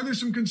 Are there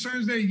some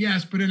concerns there?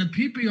 Yes, but in a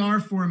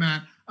PPR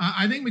format,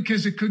 I think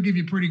McKissick could give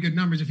you pretty good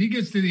numbers. If he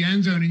gets to the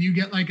end zone and you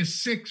get like a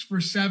 6 for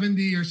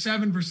 70 or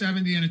 7 for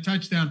 70 and a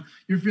touchdown,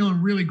 you're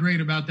feeling really great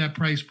about that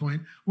price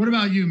point. What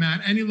about you,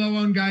 Matt? Any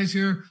low-owned guys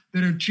here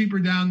that are cheaper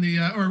down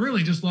or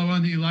really just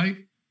low-owned that you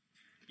like?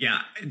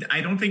 Yeah,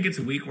 I don't think it's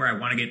a week where I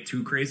want to get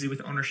too crazy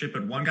with ownership,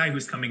 but one guy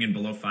who's coming in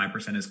below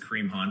 5% is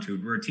Kareem Hunt, who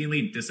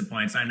routinely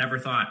disappoints. I never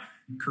thought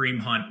Kareem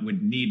Hunt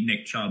would need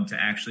Nick Chubb to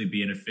actually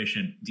be an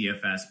efficient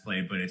DFS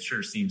play, but it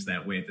sure seems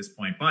that way at this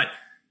point. But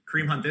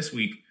Kareem Hunt this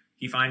week,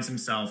 he finds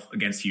himself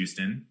against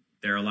Houston.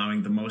 They're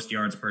allowing the most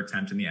yards per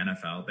attempt in the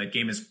NFL. That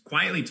game is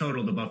quietly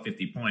totaled above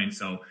 50 points.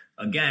 So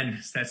again,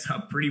 sets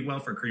up pretty well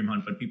for Kareem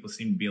Hunt, but people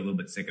seem to be a little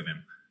bit sick of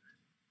him.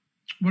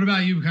 What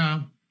about you,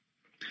 Kyle?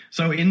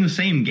 So in the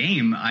same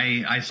game,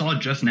 I saw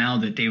just now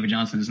that David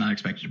Johnson is not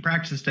expected to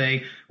practice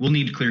today. We'll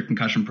need to clear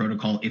concussion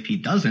protocol if he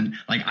doesn't.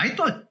 Like, I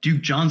thought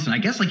Duke Johnson, I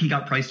guess like he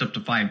got priced up to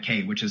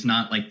 5K, which is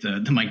not like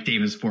the Mike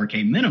Davis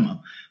 4K minimum.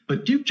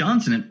 But Duke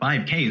Johnson at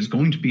 5K is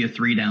going to be a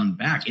 3-down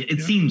back.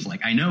 It seems like.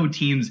 I know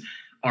teams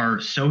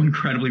are so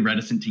incredibly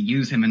reticent to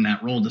use him in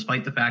that role,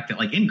 despite the fact that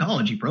like in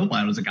college, he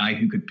profiled as a guy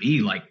who could be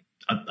like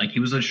he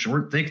was a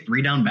short, thick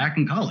 3-down back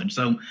in college.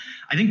 So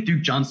I think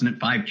Duke Johnson at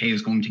 5K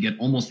is going to get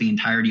almost the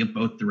entirety of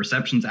both the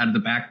receptions out of the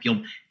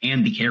backfield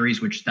and the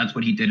carries, which that's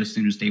what he did as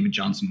soon as David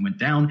Johnson went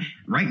down.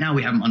 Right now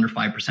we have him under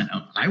 5%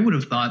 owned. I would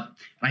have thought,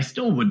 and I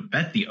still would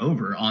bet the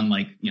over on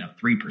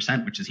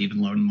 3%, which is even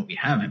lower than what we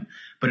have him.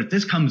 But if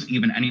this comes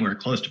even anywhere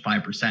close to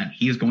 5%,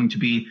 he is going to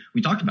be,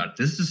 we talked about it,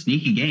 this is a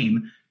sneaky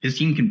game. His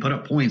team can put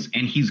up points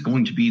and he's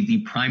going to be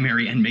the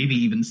primary and maybe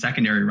even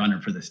secondary runner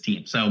for this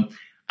team. So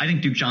I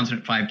think Duke Johnson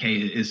at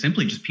 5K is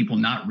simply just people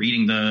not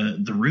reading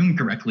the room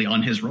correctly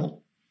on his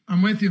role.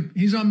 I'm with you.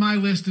 He's on my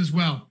list as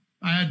well.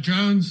 I had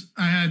Jones,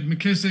 I had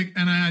McKissick,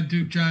 and I had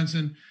Duke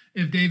Johnson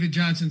if David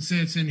Johnson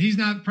sits. And he's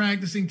not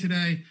practicing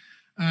today.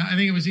 I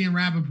think it was Ian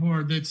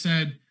Rappaport that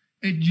said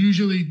it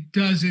usually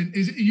doesn't.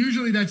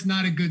 Usually that's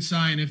not a good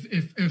sign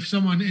if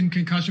someone in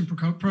concussion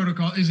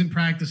protocol isn't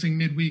practicing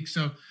midweek.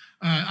 So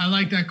I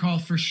like that call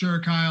for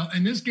sure, Kyle.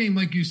 And this game,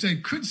 like you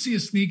said, could see a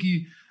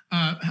sneaky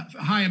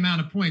high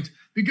amount of points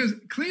because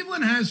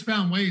Cleveland has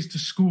found ways to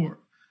score.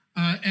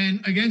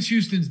 And against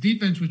Houston's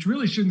defense, which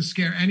really shouldn't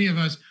scare any of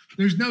us,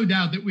 there's no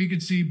doubt that we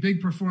could see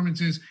big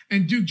performances.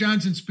 And Duke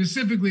Johnson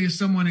specifically is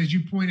someone, as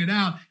you pointed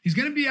out, he's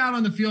going to be out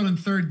on the field on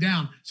 3rd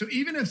down. So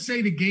even if,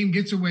 say, the game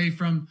gets away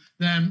from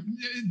them,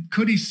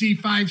 could he see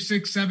 5,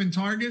 6, 7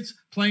 targets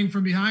playing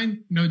from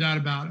behind? No doubt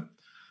about it.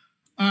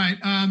 All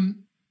right.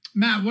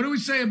 Matt, what do we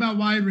say about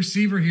wide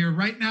receiver here?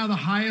 Right now, the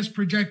highest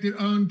projected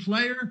owned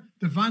player,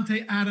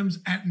 Davante Adams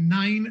at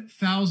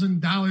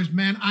 $9,000.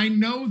 Man, I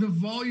know the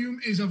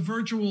volume is a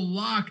virtual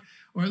lock,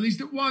 or at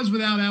least it was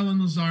without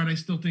Allen Lazard. I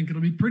still think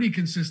it'll be pretty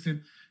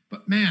consistent.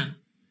 But man,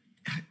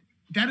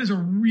 that is a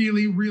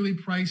really, really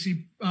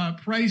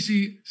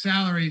pricey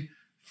salary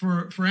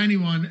for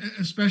anyone,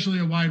 especially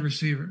a wide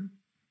receiver.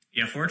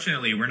 Yeah,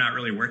 fortunately, we're not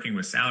really working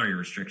with salary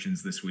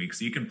restrictions this week,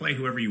 so you can play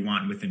whoever you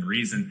want within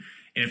reason.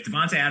 And if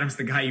Davante Adams is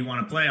the guy you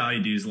want to play, all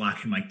you do is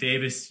lock in Mike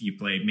Davis. You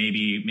play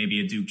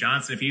maybe a Duke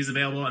Johnson if he's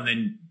available, and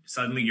then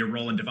suddenly you're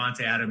rolling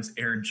Davante Adams,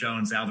 Aaron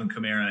Jones, Alvin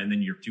Kamara, and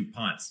then your 2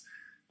 punts.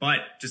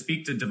 But to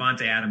speak to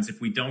Davante Adams,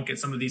 if we don't get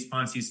some of these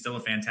punts, he's still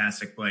a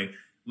fantastic play.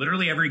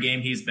 Literally every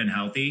game he's been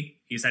healthy,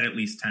 he's had at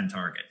least 10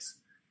 targets.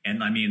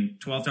 And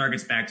 12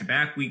 targets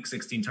back-to-back, week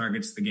 16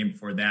 targets the game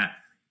before that.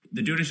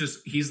 The dude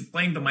he's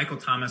playing the Michael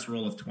Thomas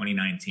role of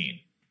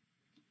 2019.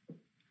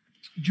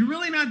 Do you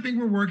really not think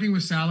we're working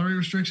with salary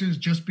restrictions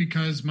just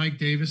because Mike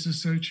Davis is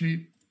so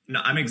cheap? No,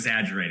 I'm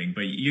exaggerating,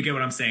 but you get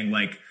what I'm saying.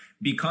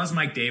 Because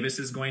Mike Davis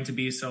is going to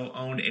be so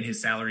owned and his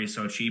salary is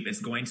so cheap, it's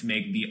going to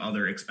make the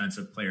other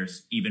expensive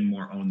players even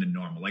more owned than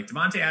normal. Like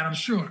Davante Adams,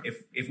 sure.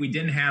 If we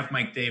didn't have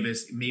Mike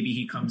Davis, maybe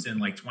he comes in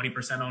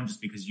 20% owned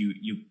just because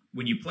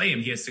when you play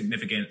him, he has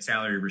significant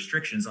salary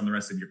restrictions on the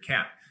rest of your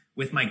cap.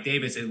 With Mike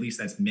Davis, at least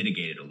that's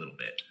mitigated a little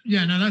bit.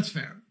 Yeah, no, that's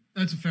fair.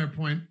 That's a fair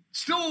point.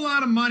 Still a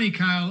lot of money,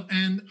 Kyle.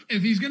 And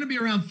if he's going to be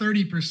around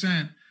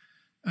 30%,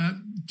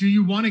 do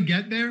you want to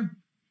get there?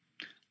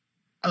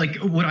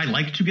 Would I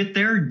like to get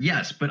there?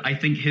 Yes, but I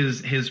think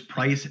his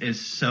price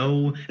is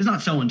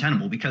not so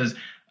untenable because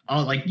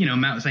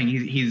Matt was saying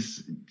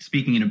he's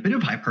speaking in a bit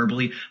of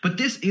hyperbole, but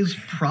this is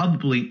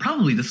probably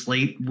the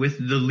slate with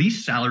the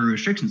least salary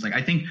restrictions.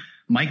 I think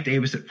Mike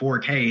Davis at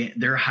 4K,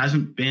 there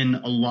hasn't been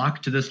a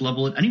lock to this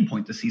level at any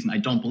point this season, I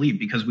don't believe,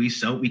 because we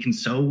can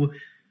so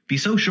be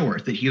so sure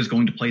that he is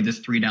going to play this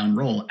 3-down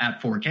role at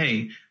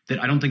 4K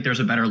that I don't think there's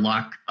a better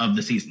lock of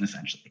the season,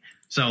 essentially.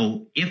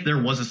 So if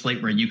there was a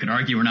slate where you could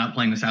argue we're not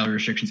playing the salary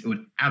restrictions, it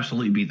would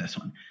absolutely be this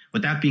one.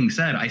 With that being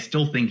said, I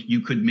still think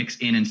you could mix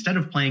in, instead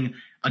of playing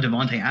a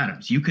Devontae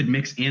Adams, you could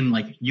mix in,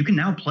 like, you can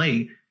now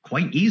play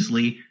quite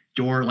easily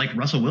your like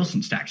Russell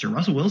Wilson stacks. Your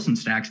Russell Wilson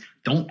stacks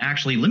don't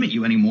actually limit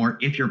you anymore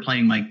if you're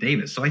playing Mike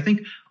Davis. So I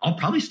think I'll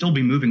probably still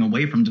be moving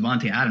away from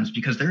Devontae Adams,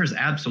 because there is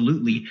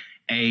absolutely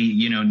a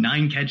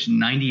 9-catch,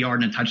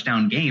 90-yard and a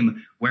touchdown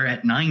game where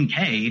at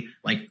 9K,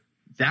 like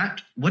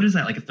that, what is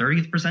that, like a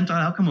 30th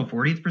percentile outcome, a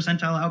 40th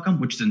percentile outcome,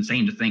 which is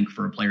insane to think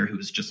for a player who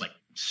is just like,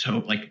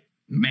 so like,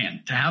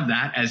 man, to have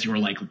that as your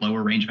like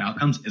lower range of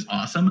outcomes is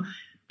awesome.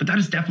 But that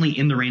is definitely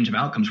in the range of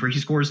outcomes where he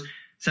scores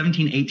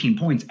 17, 18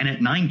 points. And at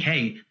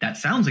 9K, that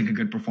sounds like a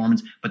good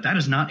performance, but that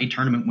is not a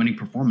tournament winning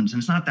performance. And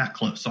it's not that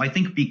close. So I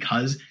think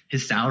because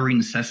his salary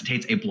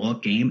necessitates a blow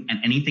up game and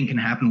anything can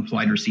happen with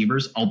wide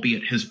receivers,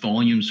 albeit his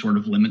volume sort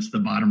of limits the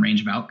bottom range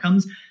of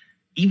outcomes,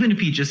 even if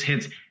he just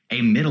hits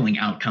a middling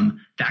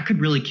outcome, that could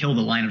really kill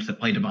the lineups that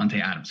play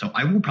Devontae Adams. So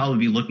I will probably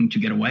be looking to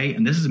get away.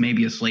 And this is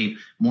maybe a slate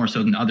more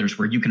so than others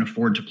where you can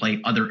afford to play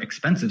other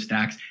expensive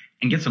stacks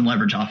and get some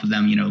leverage off of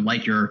them,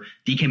 like your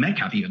DK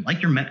Metcalf, even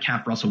like your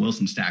Metcalf Russell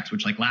Wilson stacks,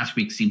 which like last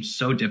week seemed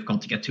so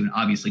difficult to get to. And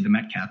obviously the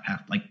Metcalf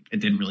it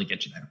didn't really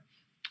get you there.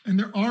 And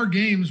there are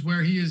games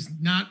where he has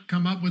not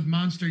come up with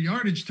monster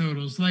yardage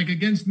totals. Like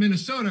against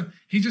Minnesota,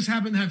 he just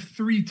happened to have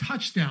 3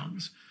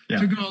 touchdowns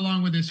to go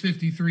along with his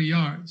 53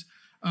 yards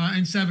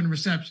and 7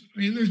 receptions. I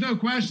mean, there's no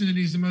question that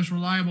he's the most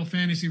reliable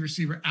fantasy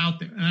receiver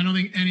out there. And I don't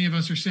think any of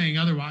us are saying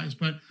otherwise.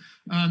 But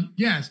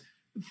yes,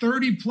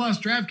 30 plus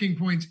DraftKings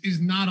points is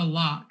not a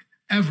lock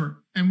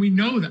ever. And we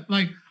know that.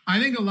 Like, I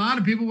think a lot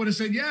of people would have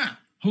said, yeah,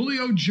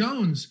 Julio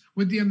Jones,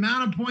 with the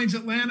amount of points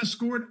Atlanta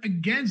scored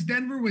against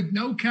Denver with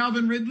no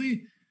Calvin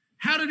Ridley,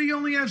 how did he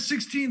only have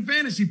 16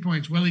 fantasy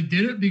points? Well, he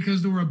did it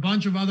because there were a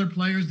bunch of other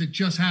players that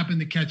just happened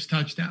to catch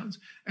touchdowns.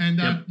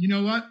 And you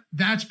know what?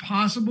 That's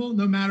possible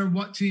no matter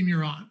what team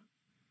you're on.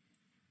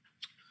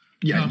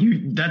 Yeah,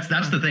 that's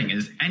the thing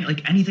is, and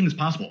like anything is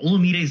possible.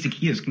 Olamide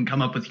Zaccheaus can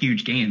come up with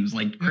huge games.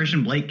 Like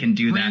Christian Blake can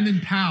do Brandon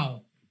Powell.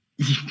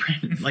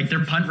 Like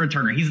their punt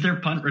returner. He's their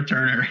punt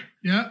returner.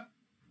 Yeah,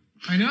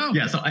 I know.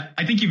 Yeah, so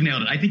I think you've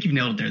nailed it. I think you've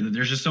nailed it there. That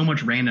there's just so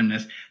much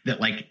randomness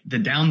that like the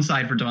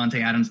downside for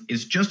Devontae Adams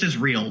is just as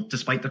real,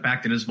 despite the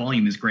fact that his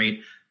volume is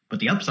great. But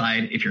the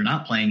upside, if you're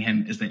not playing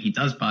him, is that he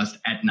does bust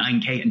at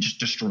 9K and just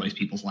destroys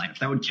people's lineups.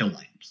 That would kill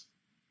lineups.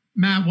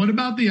 Matt, what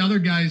about the other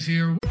guys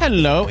here?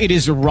 Hello, it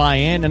is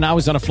Ryan, and I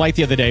was on a flight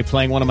the other day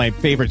playing one of my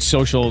favorite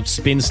social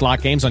spin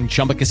slot games on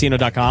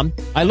ChumbaCasino.com.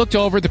 I looked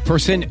over the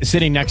person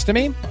sitting next to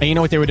me, and you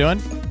know what they were doing?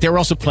 They were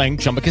also playing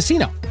Chumba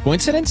Casino.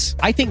 Coincidence?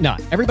 I think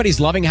not. Everybody's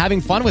loving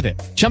having fun with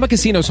it. Chumba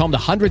Casino is home to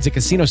hundreds of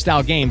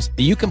casino-style games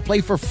that you can play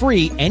for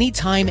free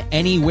anytime,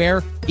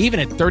 anywhere,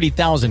 even at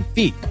 30,000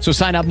 feet. So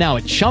sign up now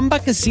at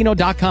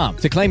ChumbaCasino.com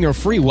to claim your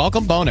free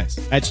welcome bonus.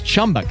 That's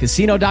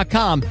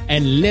ChumbaCasino.com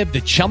and live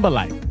the Chumba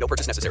life. No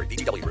purchase necessary.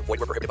 VGW. Void where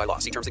prohibited by law.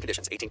 See terms and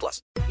conditions. 18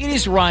 plus. It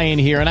is Ryan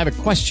here, and I have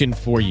a question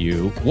for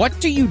you. What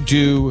do you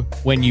do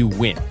when you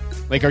win?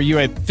 Like, are you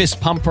a fist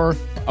pumper,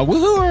 a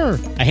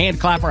woohooer, a hand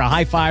clapper, a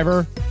high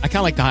fiver? I kind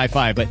of like the high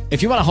five, but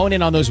if you want to hone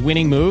in on those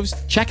winning moves,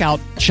 check out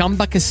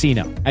Chumba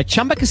Casino. At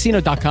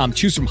ChumbaCasino.com,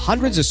 choose from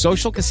hundreds of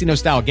social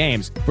casino-style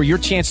games for your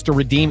chance to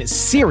redeem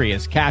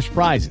serious cash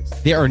prizes.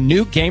 There are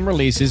new game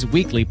releases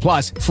weekly,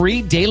 plus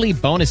free daily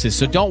bonuses.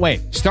 So don't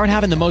wait. Start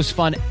having the most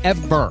fun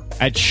ever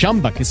at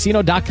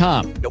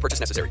ChumbaCasino.com. No purchase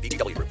necessary.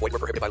 VGW. Void where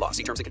prohibited by law.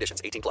 See terms and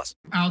conditions. 18 plus.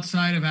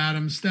 Outside of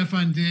Adams,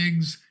 Stefon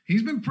Diggs,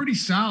 he's been pretty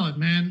solid,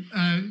 man.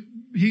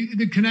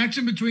 The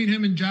connection between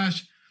him and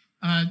Josh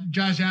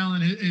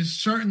Allen is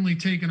certainly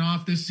taken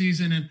off this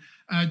season.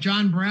 And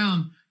John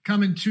Brown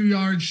coming 2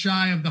 yards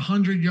shy of the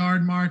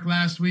 100-yard mark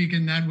last week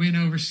in that win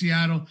over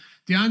Seattle.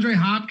 DeAndre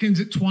Hopkins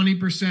at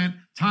 20%.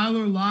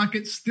 Tyler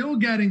Lockett still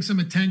getting some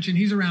attention.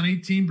 He's around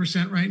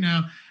 18% right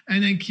now.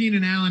 And then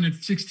Keenan Allen at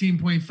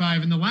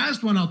 16.5. And the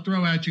last one I'll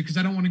throw at you, because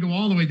I don't want to go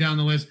all the way down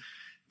the list,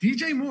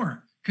 DJ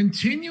Moore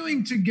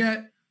continuing to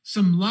get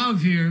some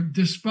love here,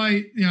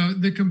 despite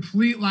the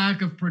complete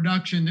lack of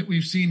production that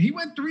we've seen. He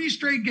went 3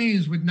 straight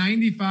games with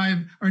 95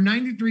 or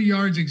 93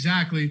 yards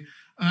exactly,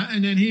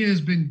 and then he has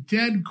been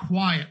dead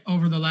quiet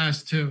over the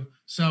last 2.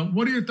 So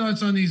what are your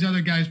thoughts on these other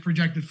guys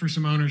projected for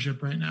some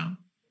ownership right now?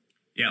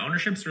 Yeah,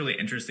 ownership's really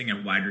interesting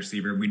at wide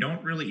receiver. We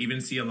don't really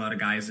even see a lot of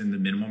guys in the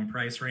minimum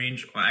price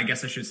range. I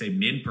guess I should say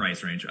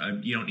mid-price range.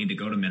 You don't need to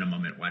go to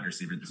minimum at wide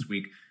receiver this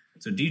week.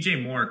 So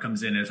DJ Moore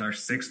comes in as our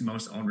 6th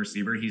most owned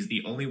receiver. He's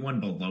the only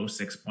one below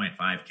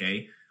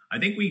 6.5K. I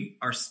think we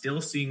are still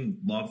seeing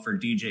love for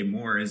DJ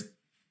Moore.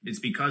 It's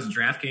because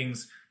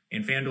DraftKings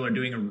and Fanduel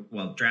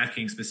are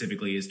DraftKings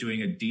specifically is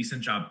doing a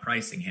decent job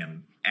pricing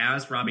him.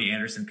 As Robbie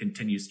Anderson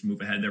continues to move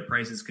ahead, their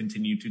prices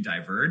continue to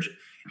diverge,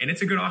 and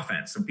it's a good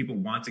offense. So people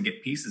want to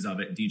get pieces of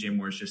it. DJ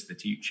Moore is just the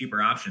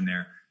cheaper option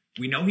there.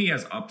 We know he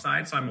has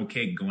upside, so I'm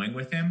okay going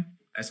with him.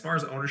 As far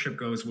as ownership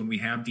goes, when we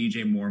have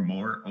DJ Moore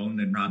more owned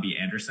than Robbie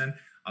Anderson,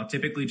 I'll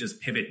typically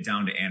just pivot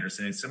down to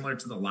Anderson. It's similar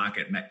to the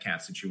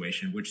Lockett-Metcalf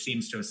situation, which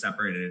seems to have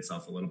separated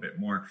itself a little bit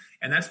more.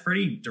 And that's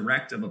pretty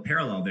direct of a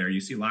parallel there.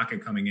 You see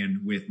Lockett coming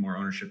in with more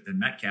ownership than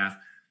Metcalf.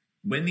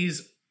 When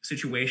these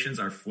situations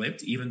are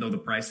flipped, even though the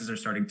prices are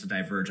starting to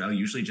diverge, I'll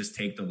usually just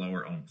take the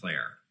lower owned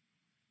player.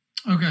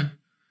 Okay.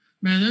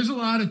 Man, there's a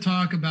lot of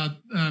talk about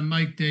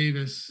Mike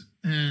Davis,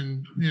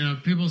 and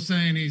people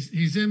saying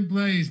he's in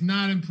play, he's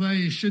not in play,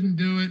 you shouldn't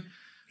do it.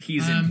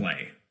 He's in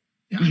play.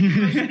 Yeah,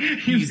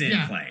 he's in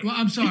play. Well,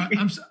 I'm sorry.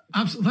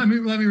 Let me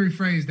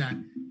rephrase that.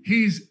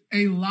 He's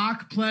a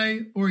lock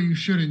play, or you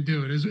shouldn't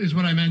do it. Is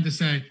what I meant to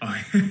say.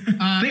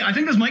 I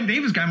think this Mike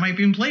Davis guy might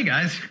be in play,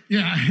 guys.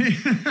 Yeah.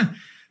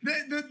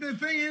 The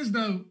thing is,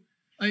 though,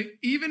 like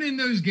even in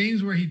those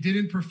games where he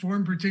didn't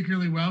perform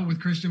particularly well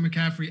with Christian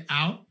McCaffrey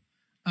out,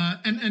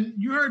 and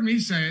you heard me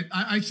say it.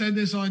 I said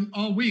this on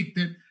all week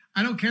that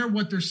I don't care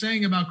what they're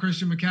saying about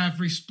Christian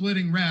McCaffrey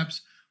splitting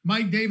reps.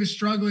 Mike Davis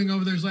struggling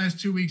over those last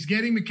 2 weeks,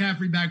 getting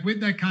McCaffrey back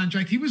with that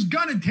contract. He was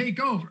going to take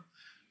over.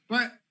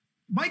 But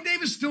Mike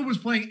Davis still was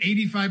playing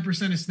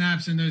 85% of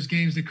snaps in those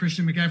games that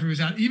Christian McCaffrey was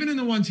out, even in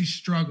the ones he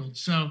struggled.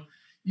 So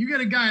you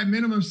get a guy at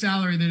minimum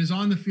salary that is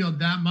on the field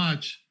that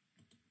much,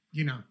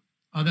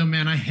 although,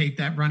 man, I hate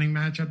that running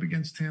matchup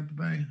against Tampa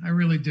Bay. I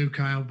really do,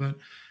 Kyle. But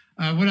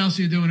what else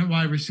are you doing at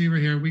wide receiver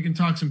here? We can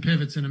talk some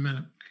pivots in a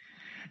minute.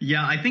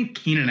 Yeah, I think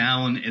Keenan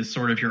Allen is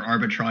sort of your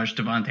arbitrage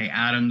Davante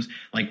Adams.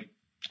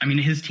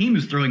 His team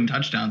is throwing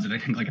touchdowns at, I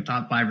think, like a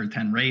top 5 or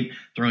 10 rate,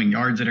 throwing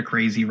yards at a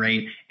crazy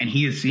rate, and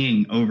he is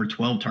seeing over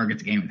 12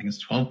 targets a game. I think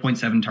it's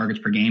 12.7 targets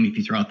per game if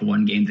you throw out the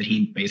one game that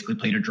he basically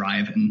played a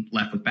drive and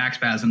left with back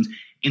spasms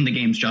in the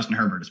games Justin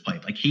Herbert has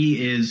played. Like,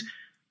 he is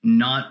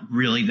not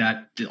really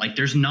that, like,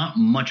 there's not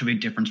much of a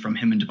difference from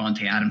him and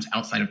Davante Adams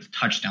outside of the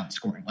touchdown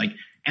scoring,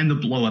 and the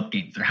blow-up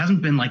games. There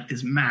hasn't been,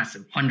 this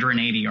massive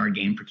 180-yard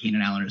game for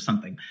Keenan Allen or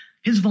something.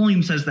 His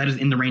volume says that is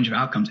in the range of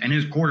outcomes, and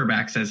his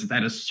quarterback says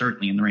that is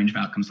certainly in the range of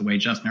outcomes the way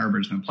Justin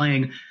Herbert has been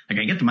playing. I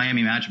get the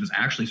Miami matchup is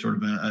actually sort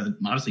of a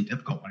modestly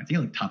difficult one. I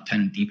think top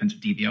 10 in defensive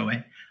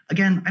DVOA.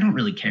 Again, I don't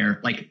really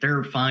care.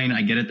 They're fine.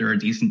 I get it. They're a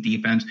decent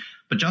defense.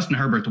 But Justin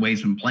Herbert, the way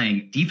he's been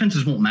playing,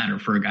 defenses won't matter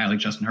for a guy like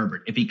Justin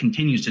Herbert if he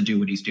continues to do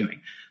what he's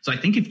doing. So I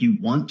think if you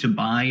want to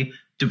buy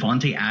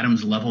Davante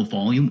Adams level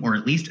volume, or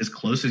at least as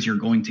close as you're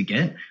going to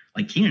get,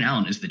 Keenan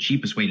Allen is the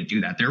cheapest way to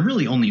do that. There are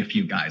really only a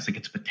few guys.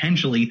 It's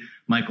potentially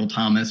Michael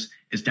Thomas,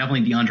 it's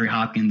definitely DeAndre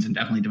Hopkins, and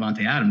definitely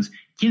Davante Adams.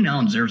 Keenan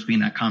Allen deserves to be in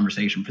that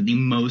conversation for the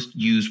most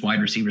used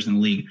wide receivers in the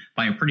league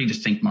by a pretty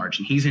distinct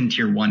margin. He's in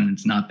tier 1, and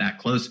it's not that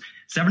close.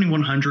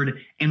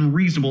 7,100 and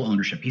reasonable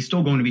ownership. He's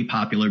still going to be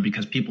popular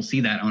because people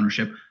see that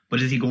ownership,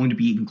 but is he going to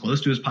be even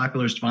close to as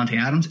popular as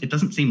Davante Adams? It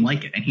doesn't seem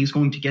like it, and he's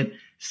going to get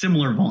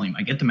similar volume.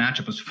 I get the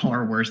matchup was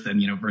far worse than,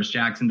 versus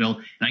Jacksonville,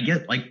 and I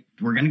get,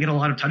 we're going to get a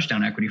lot of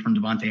touchdown equity from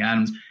Davante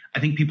Adams. I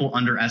think people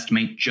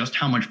underestimate just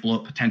how much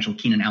blow-up potential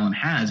Keenan Allen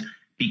has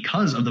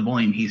because of the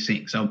volume he's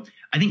seeing. So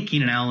I think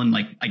Keenan Allen,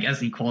 I guess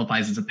he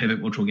qualifies as a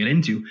pivot, which we'll get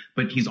into,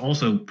 but he's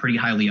also pretty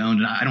highly owned,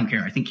 and I don't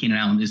care. I think Keenan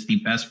Allen is the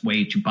best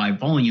way to buy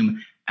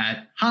volume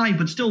at high,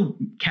 but still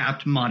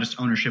capped, modest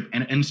ownership,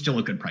 and still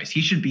a good price.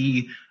 He should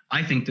be,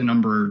 I think, the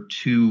number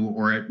 2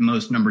 or at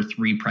most number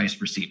 3 priced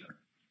receiver.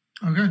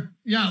 Okay.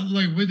 Yeah,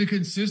 with the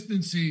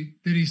consistency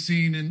that he's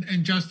seen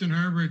and Justin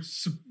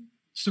Herbert's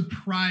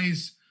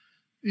surprise,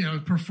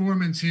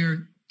 performance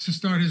here to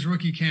start his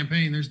rookie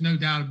campaign, there's no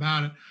doubt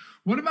about it.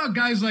 What about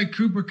guys like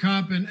Cooper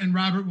Kupp and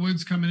Robert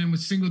Woods coming in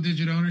with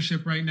single-digit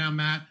ownership right now,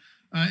 Matt,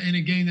 in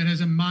a game that has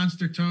a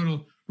monster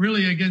total,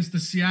 really against the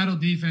Seattle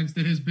defense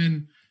that has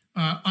been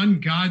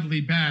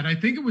ungodly bad? I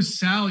think it was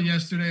Sal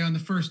yesterday on the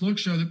First Look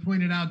show that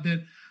pointed out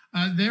that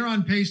they're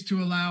on pace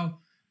to allow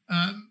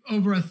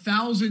over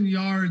 1,000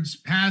 yards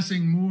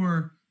passing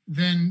more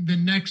than the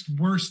next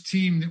worst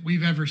team that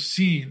we've ever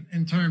seen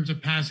in terms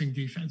of passing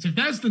defense. If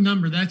that's the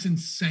number, that's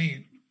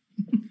insane.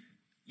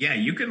 Yeah,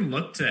 you can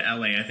look to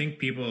LA. I think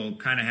people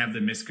kind of have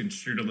them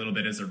misconstrued a little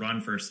bit as a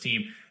run-first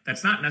team.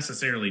 That's not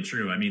necessarily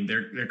true. I mean,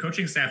 their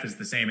coaching staff is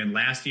the same. And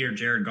last year,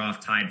 Jared Goff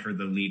tied for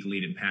the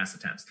lead in pass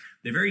attempts.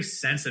 They're very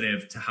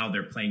sensitive to how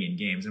they're playing in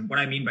games. And what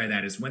I mean by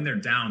that is when they're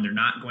down, they're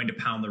not going to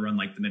pound the run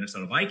like the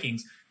Minnesota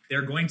Vikings.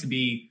 They're going to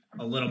be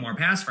a little more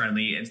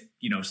pass-friendly and,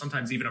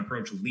 sometimes even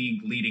approach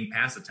league-leading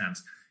pass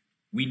attempts.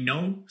 We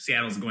know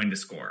Seattle's going to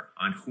score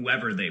on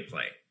whoever they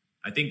play.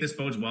 I think this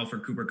bodes well for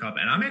Cooper Kupp,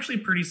 and I'm actually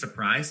pretty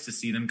surprised to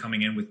see them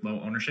coming in with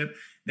low ownership.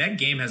 That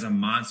game has a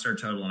monster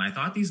total, and I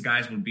thought these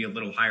guys would be a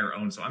little higher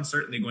owned, so I'm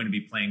certainly going to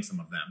be playing some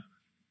of them.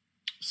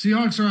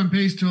 Seahawks are on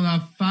pace to allow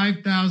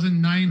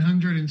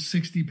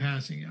 5,960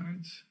 passing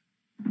yards.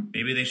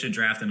 Maybe they should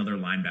draft another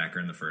linebacker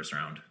in the first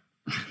round.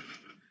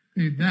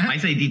 Dude, I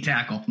say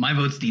D-tackle. My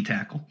vote's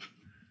D-tackle.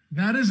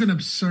 That is an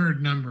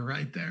absurd number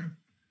right there.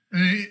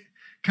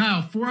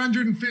 Kyle,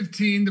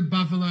 415 to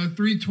Buffalo,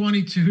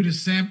 322 to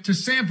San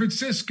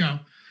Francisco,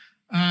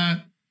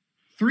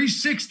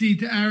 360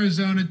 to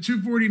Arizona,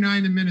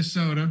 249 to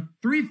Minnesota,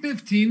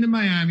 315 to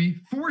Miami,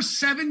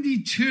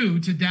 472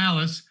 to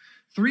Dallas,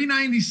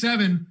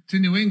 397 to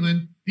New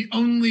England, The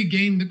only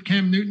game that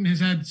Cam Newton has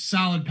had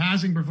solid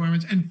passing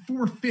performance, and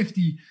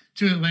 450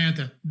 to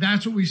Atlanta.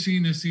 That's what we've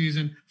seen this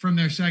season from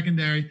their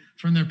secondary,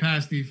 from their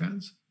pass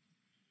defense.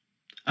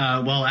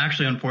 Well,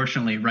 actually,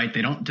 unfortunately, right?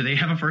 Do they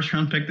have a first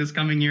round pick this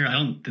coming year?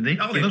 Did they?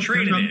 Oh, they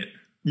traded it.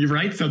 You're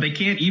right. So they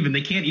can't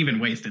even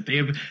waste it. They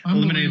have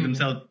eliminated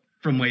themselves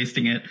from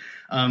wasting it.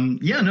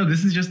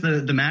 This is just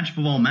the matchup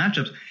of all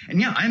matchups. And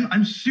yeah,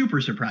 I'm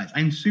super surprised.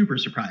 I'm super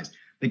surprised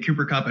that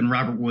Cooper Kupp and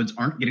Robert Woods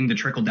aren't getting the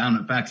trickle down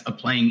effects of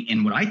playing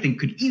in what I think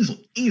could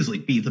easily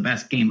be the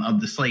best game of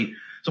the slate.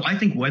 So I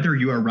think whether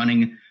you are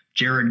running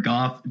Jared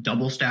Goff,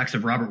 double stacks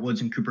of Robert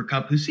Woods and Cooper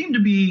Kupp, who seem to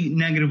be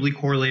negatively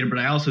correlated, but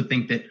I also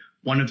think that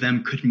one of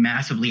them could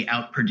massively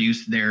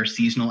outproduce their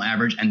seasonal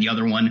average and the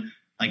other one,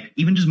 like,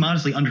 even just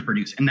modestly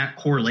underproduce. And that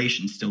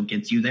correlation still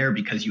gets you there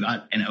because you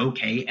got an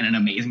okay and an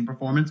amazing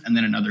performance and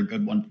then another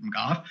good one from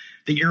Goff,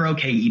 that you're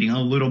okay eating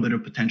a little bit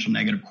of potential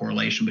negative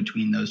correlation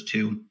between those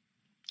two,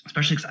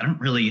 especially because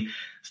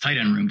this tight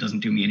end room doesn't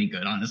do me any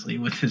good, honestly,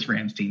 with this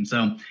Rams team.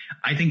 So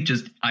I think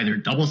just either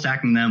double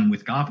stacking them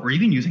with Goff or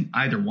even using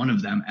either one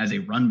of them as a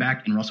run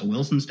back in Russell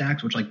Wilson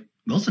stacks, which, like,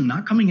 Wilson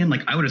not coming in,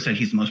 like I would have said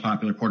he's the most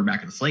popular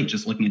quarterback of the slate,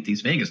 just looking at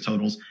these Vegas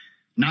totals,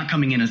 not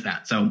coming in as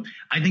that. So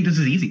I think this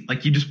is easy.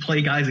 Like, you just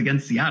play guys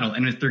against Seattle,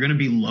 and if they're going to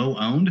be low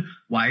owned,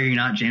 why are you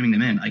not jamming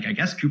them in? Like, I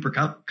guess Cooper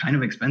Kupp, kind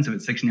of expensive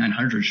at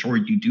 6,900. Sure,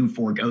 you do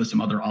forego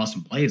some other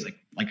awesome plays,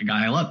 like a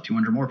guy I love,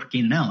 200 more for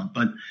Keenan Allen.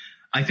 But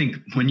I think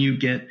when you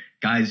get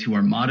guys who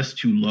are modest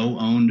to low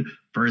owned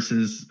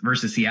versus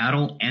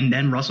Seattle, and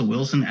then Russell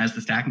Wilson as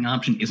the stacking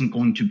option isn't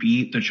going to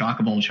be the chalk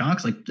of all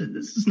chalks, like,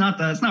 this is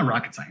it's not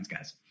rocket science,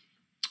 guys.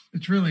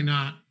 It's really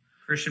not.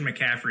 Christian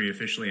McCaffrey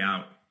officially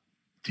out.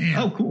 Damn.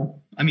 Oh,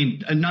 cool. I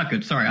mean, not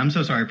good. Sorry. I'm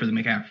so sorry for the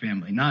McCaffrey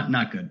family.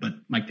 Not good, but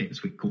Mike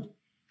Davis week. Cool.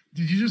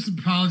 Did you just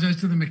apologize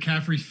to the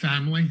McCaffrey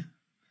family?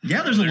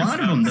 Yeah, there's a lot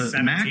of them.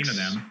 17 of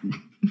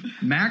them.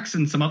 Max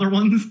and some other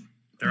ones.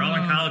 They're all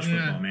in college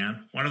football,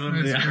 man. One of them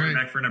is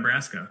quarterback for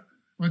Nebraska.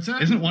 What's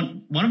that? Isn't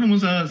one of them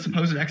was a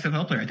supposed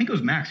XFL player? I think it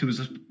was Max, who was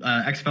an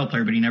XFL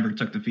player, but he never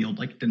took the field,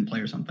 like didn't play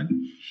or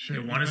something.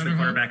 Shit, one is the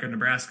quarterback of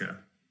Nebraska.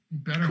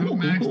 Better hope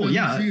Max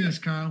doesn't see this,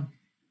 Kyle.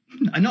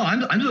 No,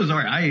 I'm so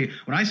sorry.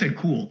 When I said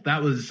cool,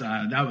 that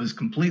was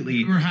completely.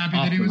 You were happy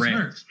off that he the was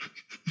rails.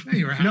 hurt. Yeah,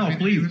 you were happy. No,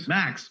 please,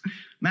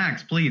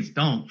 Max, please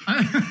don't.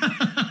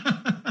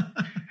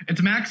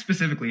 It's Max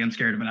specifically. I'm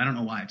scared of it. I don't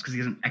know why. It's because he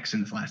has an X in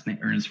his last name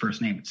or in his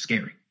first name. It's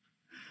scary.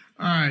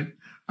 All right.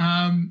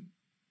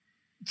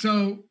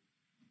 So,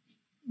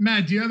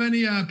 Matt, do you have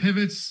any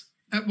pivots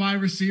at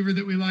wide receiver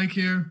that we like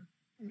here?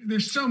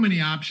 There's so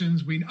many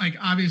options.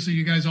 Obviously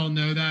you guys all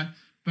know that,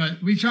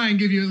 but we try and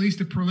give you at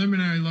least a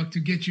preliminary look to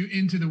get you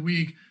into the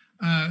week,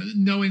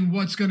 knowing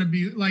what's going to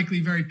be likely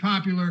very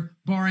popular,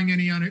 barring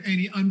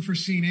any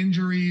unforeseen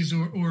injuries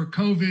or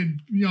COVID,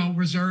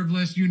 reserve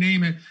list, you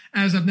name it.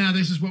 As of now,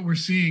 this is what we're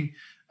seeing.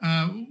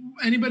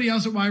 Anybody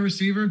else at wide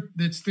receiver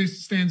that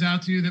stands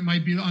out to you that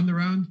might be on their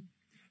own?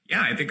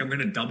 Yeah, I think I'm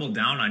going to double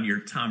down on your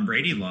Tom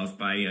Brady love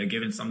by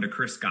giving some to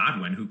Chris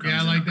Godwin, who comes.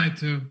 Yeah, I like that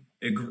too.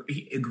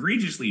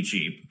 Egregiously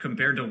cheap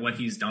compared to what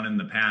he's done in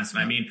the past.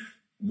 And I mean,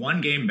 one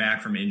game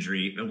back from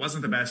injury, it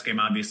wasn't the best game.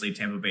 Obviously,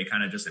 Tampa Bay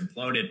kind of just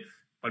imploded.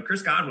 But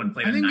Chris Godwin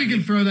played. I think we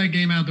can throw that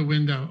game out the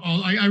window.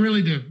 I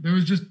really do. It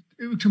was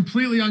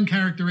completely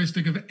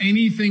uncharacteristic of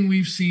anything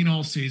we've seen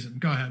all season.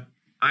 Go ahead.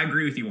 I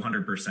agree with you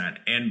 100%.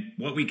 And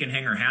what we can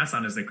hang our hats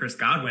on is that Chris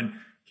Godwin,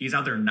 he's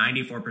out there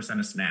 94%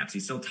 of snaps. He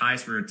still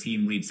ties for a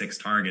team lead 6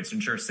 targets.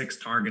 And sure, 6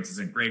 targets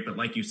isn't great, but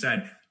like you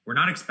said, we're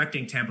not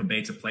expecting Tampa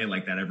Bay to play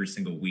like that every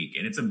single week.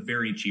 And it's a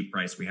very cheap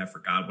price we have for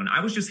Godwin.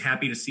 I was just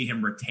happy to see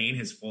him retain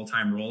his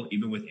full-time role,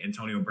 even with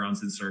Antonio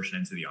Brown's insertion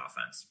into the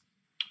offense.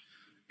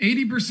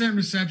 80%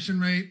 reception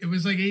rate. It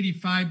was like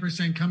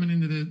 85% coming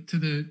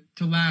into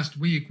to last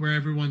week where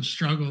everyone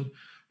struggled.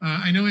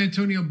 I know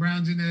Antonio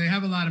Brown's in there. They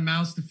have a lot of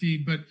mouths to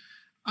feed, but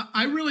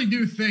I really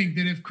do think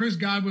that if Chris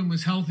Godwin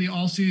was healthy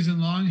all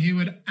season long, he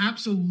would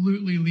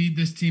absolutely lead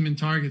this team in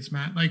targets,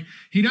 Matt. Like,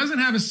 he doesn't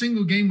have a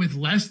single game with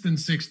less than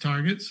 6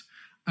 targets.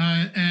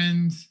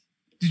 And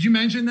did you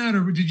mention that,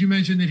 or did you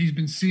mention that he's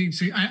been seeing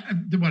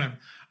whatever.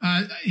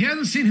 He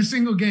hasn't seen a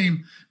single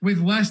game with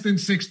less than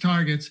 6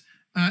 targets.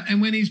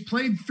 And when he's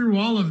played through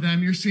all of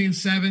them, you're seeing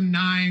 7,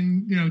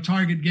 9,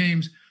 target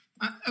games.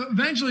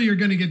 Eventually, you're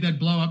going to get that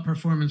blow-up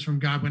performance from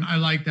Godwin. I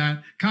like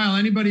that. Kyle,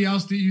 anybody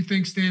else that you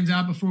think stands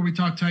out before we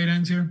talk tight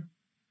ends here?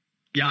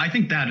 Yeah, I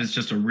think that is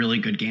just a really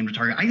good game to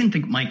target. I didn't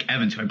think Mike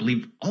Evans, who I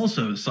believe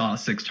also saw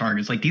 6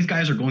 targets. Like, these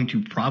guys are going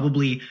to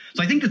probably.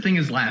 So I think the thing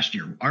is, last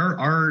year,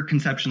 our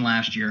conception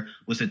last year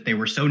was that they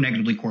were so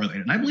negatively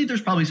correlated. And I believe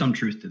there's probably some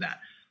truth to that.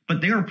 But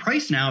they are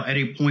priced now at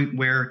a point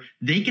where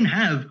they can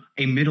have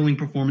a middling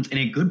performance and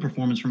a good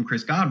performance from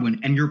Chris Godwin,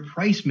 and your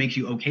price makes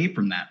you okay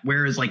from that.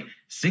 Whereas like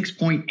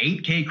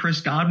 6.8K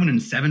Chris Godwin and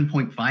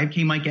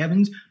 7.5K Mike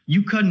Evans,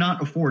 you could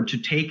not afford to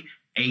take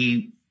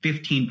a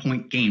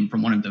 15-point game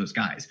from one of those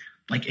guys.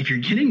 like if you're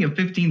getting a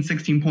 15,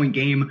 16-point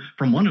game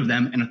from one of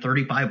them and a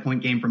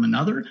 35-point game from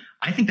another,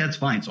 I think that's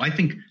fine. So I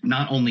think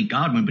not only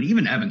Godwin, but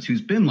even Evans,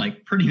 who's been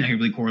like pretty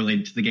negatively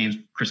correlated to the games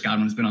Chris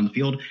Godwin has been on the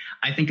field,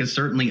 I think is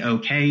certainly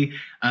okay.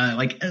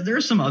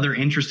 There's some other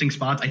interesting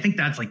spots. I think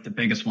that's like the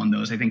biggest one,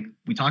 though, is I think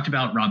we talked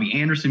about Robbie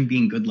Anderson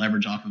being good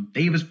leverage off of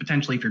Davis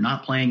potentially if you're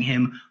not playing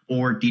him,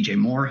 or DJ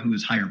Moore, who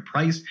is higher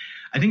priced.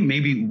 I think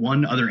maybe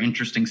one other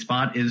interesting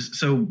spot is,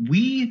 so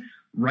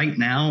right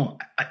now,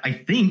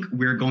 I think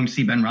we're going to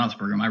see Ben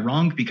Roethlisberger. Am I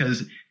wrong?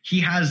 Because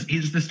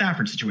he's the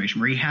Stafford situation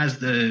where he has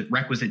the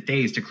requisite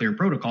days to clear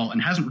protocol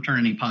and hasn't returned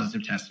any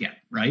positive tests yet,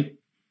 right?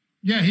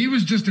 Yeah, he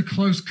was just a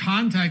close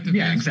contact of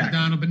Vance exactly.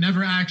 McDonald, but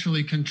never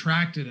actually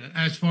contracted it,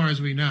 as far as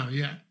we know.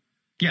 Yeah.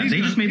 Yeah, they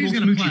just made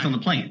little smoochies on the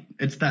plane.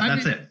 That's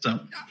it. So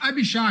I'd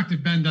be shocked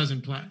if Ben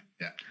doesn't play.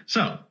 Yeah.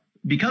 So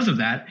because of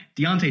that,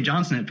 Deontay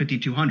Johnson at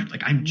 5,200.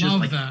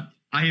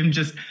 I am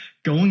just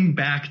going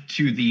back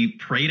to the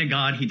pray to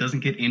God he doesn't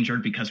get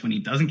injured, because when he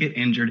doesn't get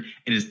injured,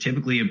 it is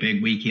typically a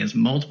big week. He has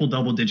multiple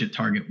double-digit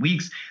target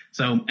weeks.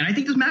 So, and I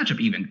think this matchup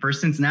even for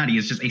Cincinnati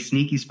is just a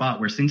sneaky spot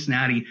where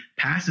Cincinnati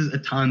passes a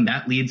ton.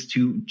 That leads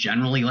to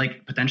generally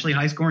like potentially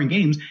high-scoring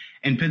games.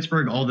 And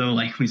Pittsburgh, although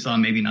like we saw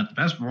maybe not the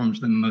best performance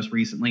from them most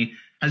recently,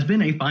 has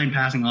been a fine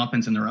passing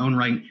offense in their own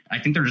right. I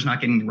think they're just not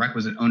getting the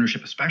requisite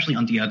ownership, especially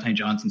on Deontay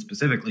Johnson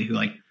specifically, who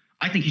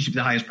I think he should be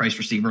the highest priced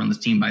receiver on this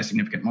team by a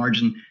significant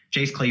margin.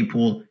 Chase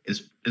Claypool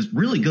is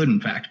really good, in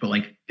fact,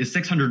 but is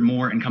 600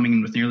 more and coming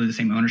in with nearly the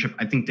same ownership.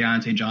 I think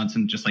Deontay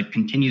Johnson just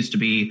continues to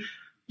be,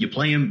 you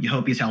play him, you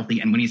hope he's healthy,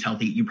 and when he's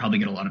healthy, you probably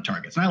get a lot of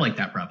targets. And I like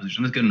that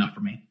proposition. That's good enough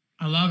for me.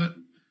 I love it.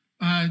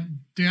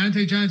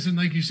 Deontay Johnson,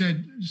 like you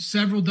said,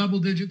 several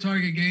double-digit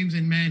target games,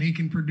 and man, he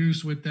can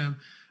produce with them.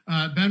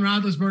 Ben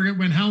Roethlisberger,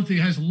 when healthy,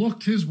 has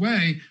looked his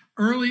way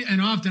early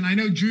and often. I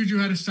know Juju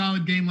had a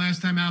solid game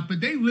last time out,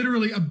 but they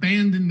literally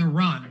abandoned the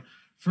run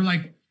for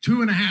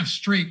 2.5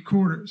 straight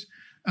quarters.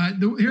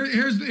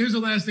 Here's the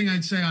last thing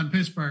I'd say on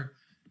Pittsburgh.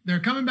 They're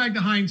coming back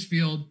to Heinz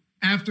Field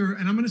after,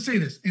 and I'm going to say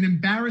this, an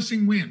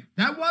embarrassing win.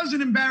 That was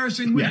an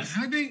embarrassing win. Yes.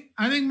 I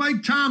think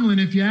Mike Tomlin,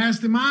 if you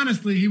asked him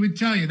honestly, he would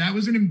tell you that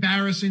was an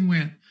embarrassing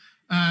win.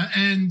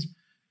 And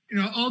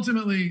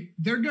ultimately,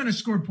 they're going to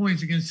score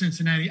points against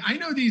Cincinnati. I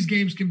know these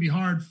games can be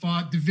hard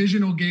fought,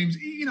 divisional games.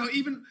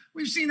 Even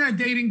we've seen that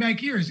dating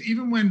back years.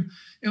 Even when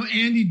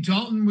Andy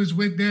Dalton was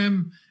with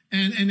them,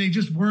 and they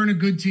just weren't a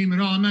good team at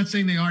all. I'm not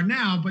saying they are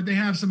now, but they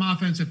have some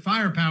offensive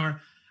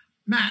firepower.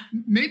 Matt,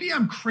 maybe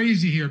I'm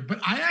crazy here, but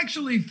I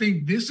actually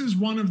think this is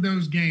one of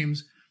those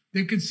games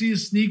that could see a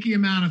sneaky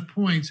amount of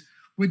points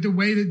with the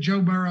way that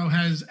Joe Burrow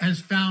has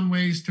found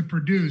ways to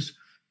produce.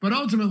 But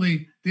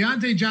ultimately,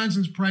 Deontay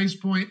Johnson's price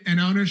point and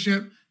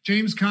ownership,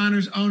 James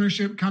Conner's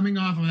ownership coming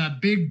off of that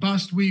big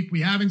bust week.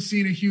 We haven't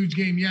seen a huge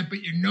game yet, but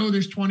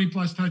there's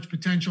 20-plus touch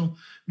potential.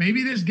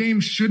 Maybe this game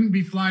shouldn't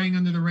be flying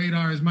under the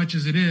radar as much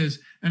as it is.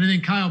 And I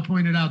think Kyle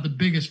pointed out the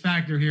biggest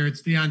factor here.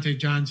 It's Deontay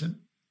Johnson.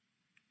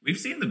 We've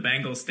seen the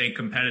Bengals stay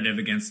competitive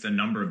against a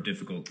number of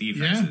difficult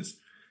defenses. Yeah.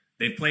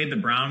 They've played the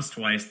Browns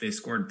twice. They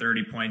scored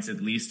 30 points at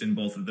least in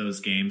both of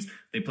those games.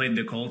 They played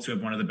the Colts, who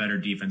have one of the better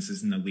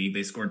defenses in the league.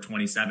 They scored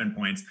 27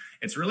 points.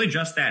 It's really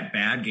just that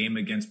bad game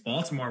against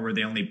Baltimore where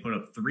they only put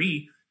up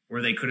 3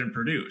 where they couldn't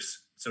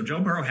produce. So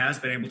Joe Burrow has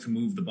been able to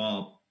move the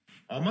ball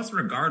almost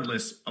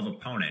regardless of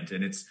opponent.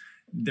 And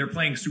they're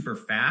playing super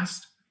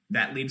fast.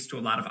 That leads to a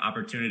lot of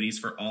opportunities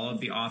for all of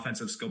the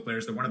offensive skill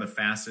players. They're one of the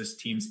fastest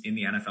teams in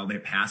the NFL. They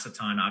pass a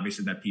ton.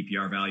 Obviously, that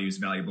PPR value is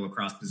valuable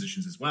across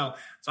positions as well.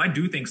 So I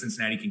do think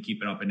Cincinnati can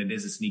keep it up, and it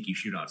is a sneaky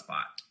shootout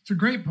spot. It's a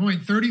great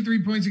point.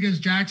 33 points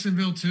against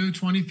Jacksonville, too.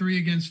 23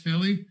 against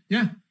Philly.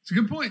 Yeah, it's a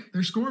good point.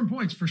 They're scoring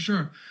points for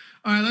sure.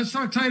 All right, let's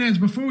talk tight ends.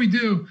 Before we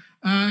do,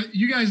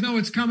 you guys know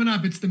what's coming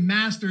up. It's the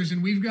Masters,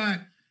 and we've got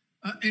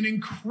an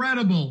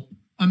incredible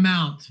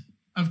amount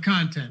of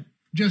content.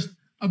 Just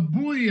a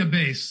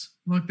bouillabaisse.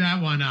 Look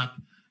that one up,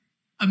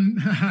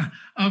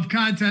 of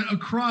content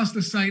across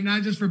the site,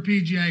 not just for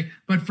PGA,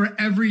 but for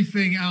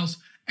everything else.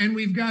 And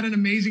we've got an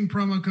amazing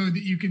promo code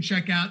that you can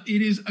check out.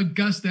 It is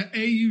Augusta,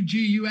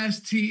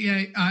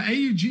 AUGUSTA,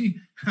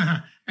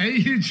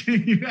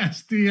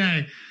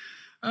 AUGUSTA.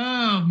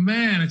 Oh,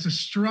 man, it's a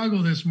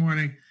struggle this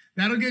morning.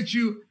 That'll get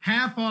you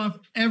half off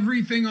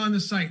everything on the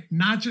site,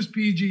 not just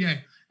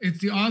PGA. It's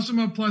the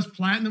Awesome Plus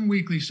Platinum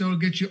Weekly, so it'll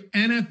get you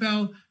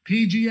NFL,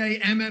 PGA,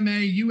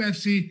 MMA,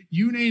 UFC,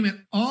 you name it,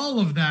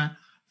 all of that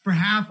for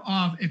half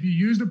off if you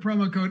use the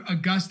promo code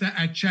Augusta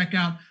at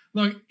checkout.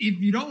 Look, if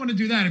you don't want to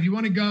do that, if you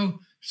want to go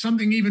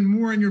something even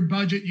more in your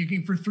budget, you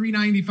can, for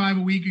 $3.95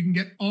 a week, you can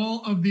get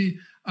all of the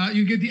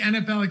you get the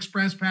NFL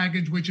Express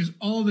package, which is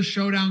all the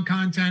showdown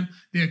content,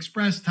 the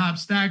Express Top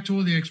Stack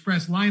Tool, the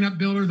Express Lineup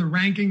Builder, the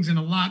rankings, and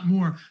a lot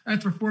more.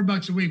 That's for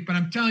 $4 a week. But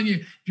I'm telling you,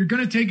 if you're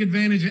going to take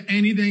advantage of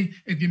anything,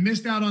 if you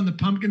missed out on the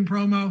pumpkin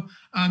promo,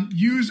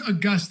 use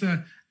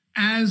Augusta.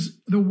 as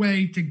the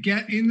way to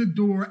get in the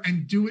door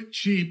and do it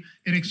cheap.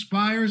 It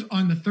expires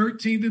on the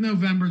 13th of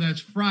November. That's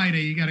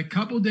Friday. You got a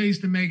couple days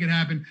to make it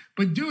happen,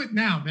 but do it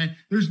now, man.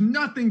 There's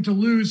nothing to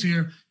lose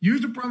here.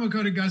 Use the promo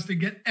code Augusta.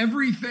 Get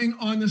everything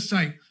on the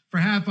site for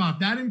half off.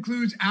 That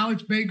includes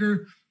Alex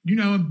Baker,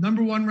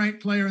 number one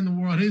ranked player in the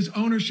world, his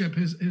ownership,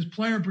 his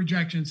player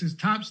projections, his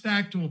top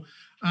stack tool,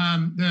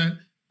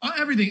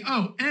 everything.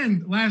 Oh,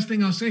 and last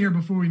thing I'll say here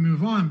before we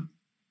move on,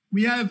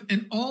 we have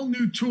an all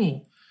new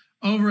tool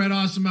over at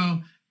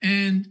Awesemo,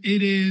 and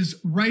it is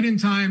right in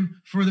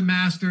time for the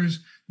Masters.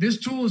 This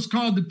tool is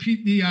called the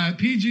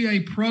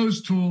PGA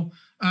Pros tool,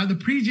 the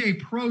PGA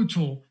Pro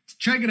tool.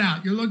 Check it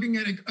out. You're looking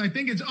at, I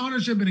think it's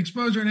ownership and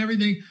exposure and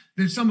everything.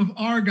 There's some of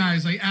our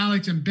guys like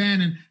Alex and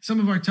Ben and some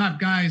of our top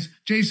guys,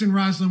 Jason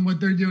Roslin, what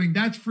they're doing.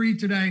 That's free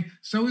today.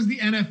 So is the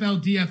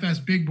NFL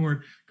DFS Big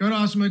Board. Go to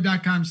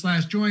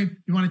awesemo.com/join.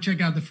 You want to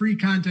check out the free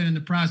content in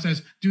the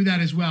process, do that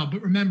as well.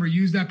 But remember,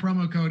 use that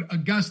promo code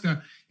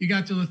Augusta. You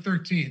got till the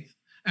 13th.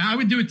 And I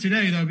would do it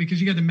today, though,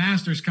 because you got the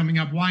Masters coming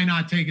up. Why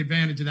not take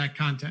advantage of that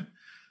content?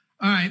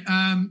 All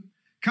right.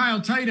 Kyle,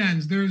 tight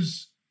ends.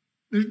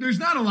 There's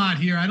not a lot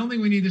here. I don't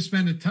think we need to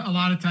spend a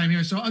lot of time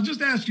here. So I'll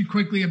just ask you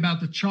quickly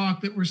about the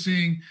chalk that we're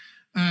seeing,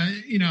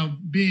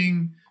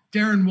 being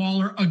Darren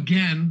Waller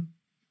again.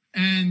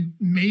 And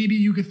maybe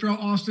you could throw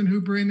Austin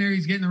Hooper in there.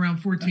 He's getting around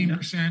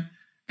 14%.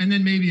 And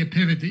then maybe a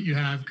pivot that you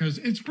have, because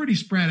it's pretty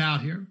spread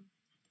out here.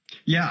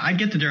 Yeah, I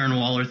get the Darren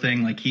Waller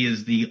thing. Like, he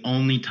is the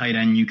only tight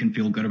end you can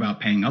feel good about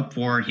paying up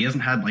for. He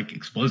hasn't had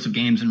explosive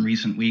games in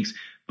recent weeks,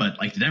 but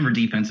the Denver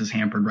defense is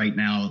hampered right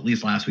now. At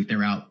least last week they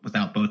were out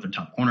without both their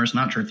top corners.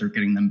 Not sure if they're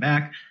getting them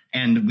back.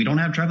 And we don't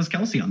have Travis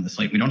Kelce on this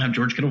slate. We don't have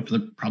George Kittle for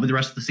probably the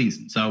rest of the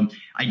season. So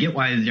I get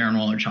why the Darren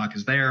Waller chalk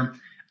is there.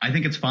 I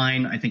think it's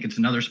fine. I think it's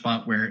another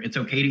spot where it's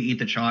okay to eat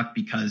the chalk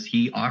because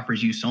he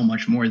offers you so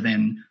much more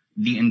than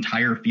the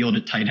entire field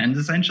at tight end,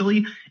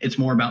 essentially. It's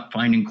more about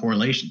finding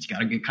correlations. You got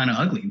to get kind of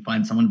ugly and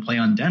find someone to play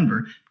on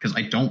Denver, because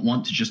I don't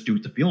want to just do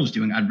what the field is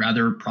doing. I'd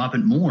rather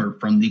profit more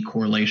from the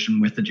correlation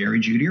with the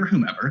Jerry Jeudy or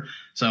whomever.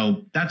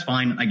 So that's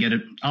fine. I get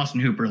it. Austin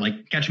Hooper,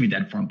 catch me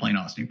dead for him playing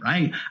Austin Hooper.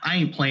 I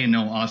ain't playing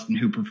no Austin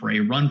Hooper for a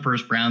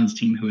run-first Browns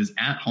team who is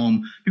at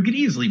home, who could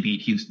easily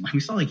beat Houston. We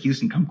saw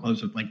Houston come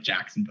close with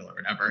Jacksonville or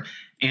whatever.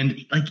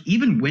 And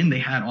even when they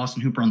had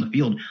Austin Hooper on the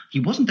field, he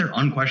wasn't their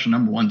unquestioned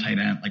number one tight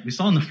end. We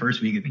saw in the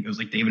first week, I think it was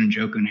David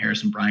Njoku and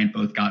Harrison Bryant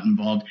both got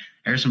involved.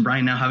 Harrison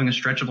Bryant now having a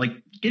stretch of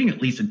getting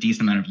at least a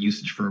decent amount of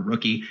usage for a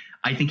rookie.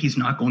 I think he's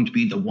not going to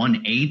be the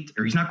 1-8,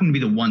 or he's not going to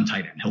be the one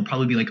tight end. He'll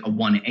probably be a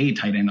 1A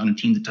tight end on a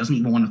team that doesn't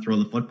even want to throw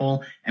the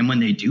football. And when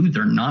they do,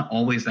 they're not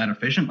always that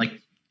efficient.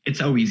 It's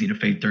so easy to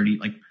fade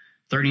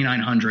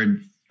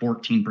 3,900,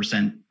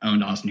 14%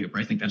 owned Austin Hooper.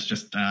 I think that's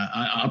just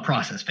a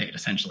process fade,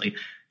 essentially.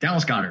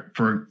 Dallas Goedert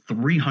for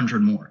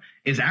 300 more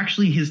is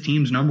actually his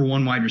team's number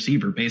one wide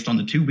receiver based on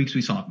the 2 weeks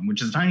we saw him,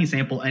 which is a tiny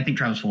sample. I think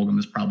Travis Fulgham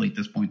is probably at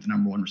this point the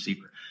number one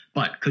receiver.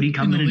 But could he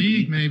come in the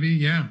league? Maybe,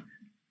 yeah.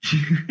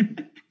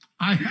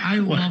 I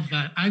love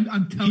that.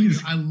 I'm telling you,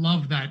 I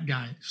love that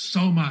guy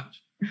so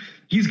much.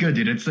 He's good,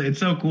 dude. It's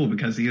so cool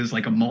because he is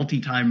a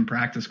multi-time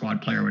practice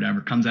squad player or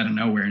whatever, comes out of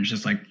nowhere and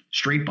just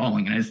straight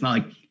balling. And it's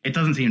not it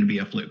doesn't seem to be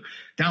a fluke.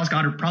 Dallas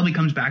Goedert probably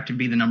comes back to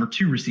be the number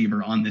 2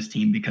 receiver on this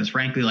team because,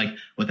 frankly,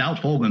 without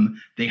Fulgham,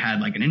 they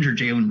had an injured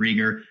Jalen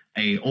Reagor,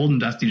 a old and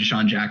dusty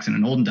Deshaun Jackson,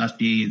 an old and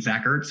dusty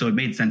Zach Ertz. So it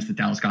made sense that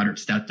Dallas Goedert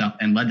stepped up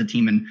and led the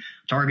team in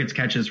targets,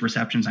 catches,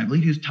 receptions. I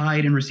believe he was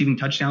tied in receiving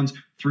touchdowns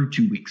through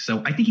 2 weeks.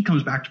 So I think he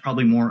comes back to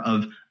probably more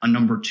of a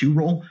number 2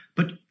 role.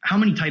 But how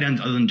many tight ends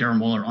other than Darren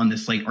Waller on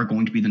this slate are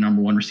going to be the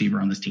number 1 receiver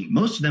on this team?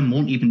 Most of them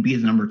won't even be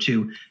the number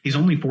 2. He's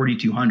only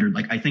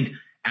 4,200. I think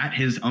at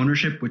his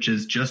ownership, which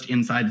is just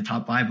inside the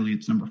top 5, I believe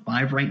it's number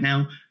 5 right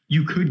now,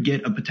 you could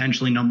get a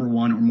potentially number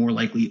 1 or more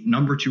likely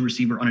number 2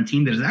 receiver on a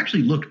team that has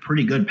actually looked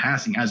pretty good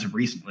passing as of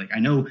recently. I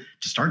know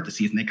to start the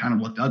season, they kind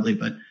of looked ugly,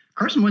 but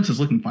Carson Wentz is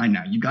looking fine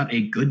now. You've got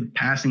a good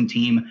passing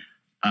team,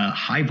 a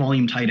high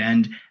volume tight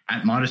end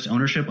at modest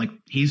ownership.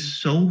 He's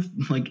so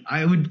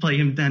I would play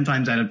him 10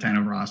 times out of 10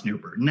 over Austin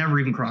Hooper. Never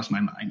even crossed my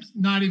mind.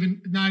 Not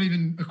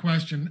even a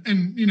question.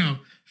 And,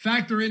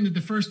 factor in that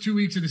the first 2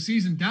 weeks of the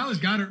season, Dallas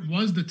Goedert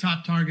was the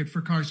top target for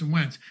Carson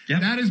Wentz.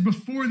 Yep. That is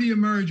before the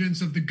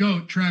emergence of the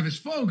GOAT, Travis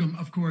Fulgham,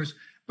 of course.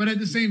 But at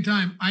the same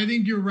time, I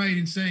think you're right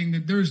in saying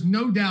that there's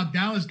no doubt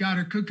Dallas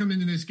Goedert could come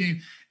into this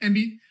game and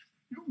be.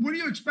 What do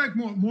you expect?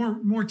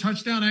 More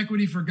touchdown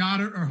equity for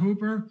Goedert or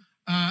Hooper,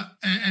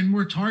 and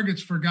more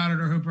targets for Goedert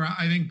or Hooper?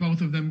 I think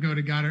both of them go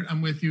to Goedert.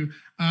 I'm with you.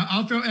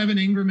 I'll throw Evan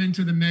Ingram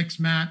into the mix,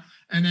 Matt,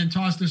 and then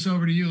toss this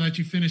over to you. Let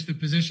you finish the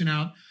position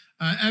out.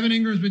 Evan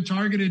Ingram's been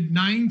targeted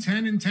 9,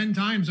 10, and 10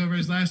 times over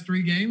his last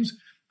 3 games.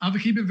 I'll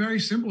keep it very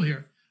simple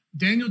here.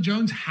 Daniel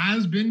Jones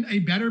has been a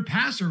better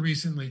passer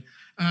recently.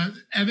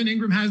 Evan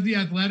Ingram has the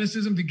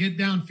athleticism to get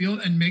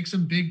downfield and make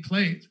some big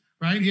plays,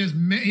 right? He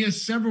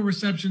has several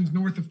receptions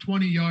north of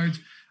 20 yards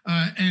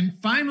and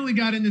finally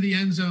got into the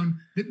end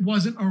zone. That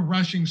wasn't a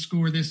rushing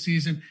score this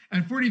season.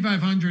 At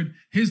 4,500,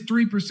 his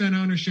 3%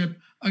 ownership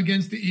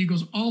against the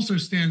Eagles also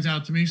stands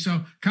out to me.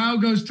 So Kyle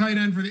goes tight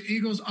end for the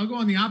Eagles. I'll go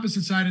on the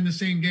opposite side in the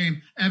same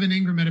game. Evan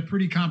Ingram at a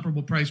pretty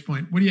comparable price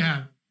point. What do you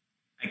have?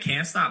 I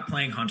can't stop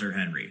playing Hunter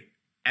Henry.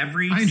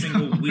 Every I know,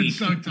 single week. It's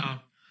so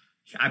tough.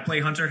 I play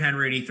Hunter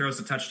Henry and he throws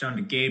a touchdown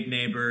to Gabe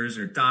Neighbors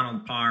or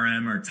Donald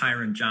Parham or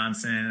Tyron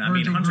Johnson.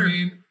 Hunter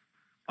Green.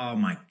 Oh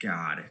my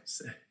God.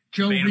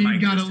 Joe Reed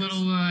got a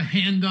little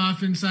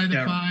handoff inside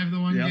the 5 the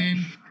one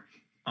game.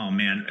 Oh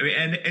man.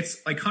 And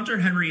it's like Hunter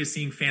Henry is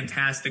seeing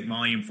fantastic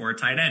volume for a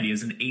tight end. He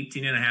has an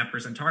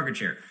 18.5% target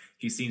share.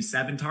 He's seen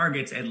 7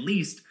 targets at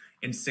least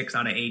in 6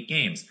 out of 8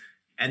 games.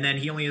 And then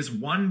he only has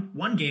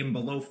one game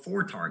below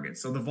 4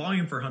 targets. So the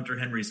volume for Hunter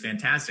Henry is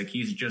fantastic.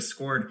 He's just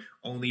scored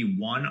only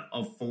 1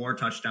 of 4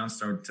 touchdowns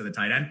to the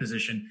tight end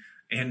position.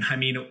 And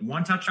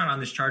 1 touchdown on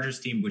this Chargers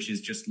team, which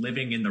is just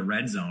living in the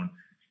red zone.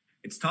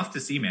 It's tough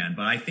to see, man.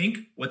 But I think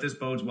what this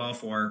bodes well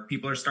for,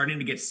 people are starting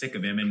to get sick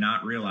of him and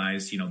not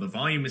realize, the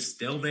volume is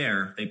still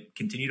there. They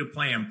continue to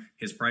play him.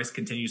 His price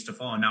continues to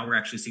fall. And now we're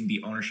actually seeing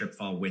the ownership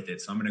fall with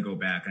it. So I'm going to go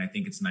back. And I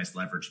think it's a nice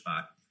leverage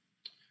spot.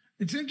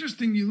 It's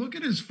interesting. You look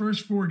at his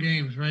first 4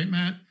 games, right,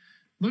 Matt?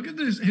 Look at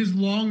his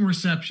long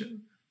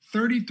reception,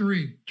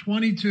 33,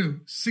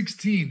 22,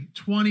 16,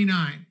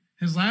 29.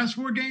 His last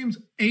 4 games,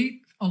 8,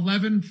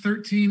 11,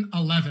 13,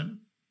 11.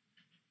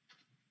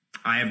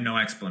 I have no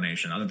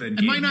explanation other than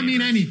it might not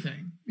mean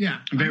anything.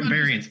 Yeah.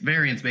 Variance,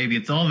 baby.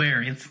 It's all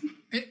variance.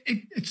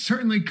 It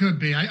certainly could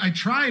be. I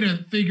try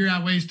to figure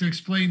out ways to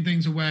explain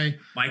things away.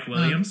 Mike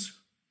Williams.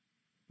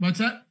 What's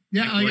that?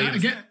 Yeah,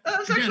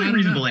 that's actually a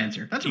reasonable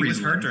answer. He was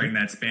hurt during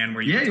that span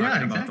where you were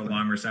talking about the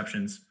long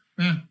receptions.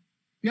 Yeah,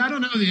 I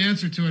don't know the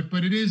answer to it,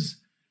 but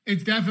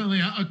it's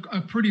definitely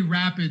a pretty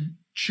rapid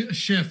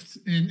shift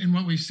in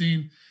what we've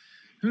seen.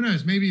 Who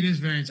knows? Maybe it is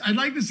variance. I'd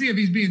like to see if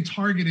he's being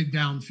targeted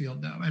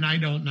downfield, though, and I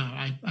don't know.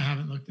 I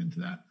haven't looked into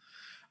that.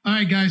 All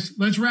right, guys,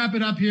 let's wrap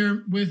it up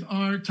here with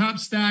our top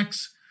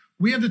stacks.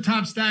 We have the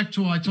top stack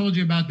tool. I told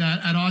you about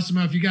that at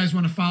Awesemo. If you guys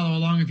want to follow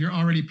along, if you're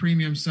already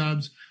premium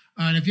subs.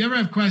 And if you ever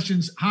have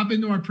questions, hop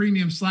into our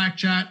premium Slack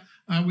chat.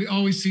 We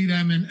always see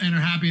them and are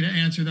happy to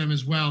answer them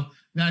as well.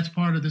 That's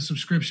part of the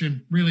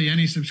subscription, really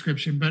any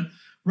subscription. But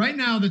right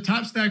now, the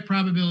top stack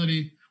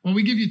probability,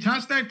 we give you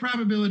top stack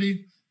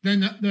probability,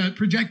 then the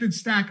projected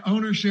stack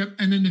ownership,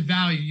 and then the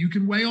value. You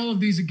can weigh all of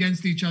these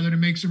against each other to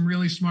make some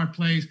really smart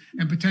plays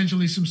and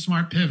potentially some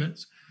smart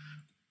pivots.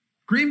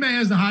 Green Bay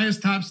has the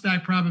highest top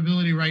stack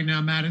probability right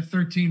now, Matt, at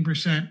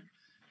 13%,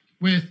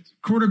 with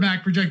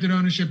quarterback projected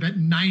ownership at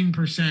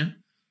 9%.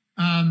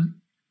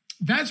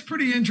 That's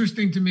pretty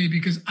interesting to me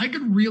because I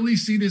could really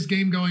see this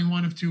game going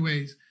one of 2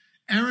 ways.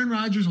 Aaron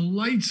Rodgers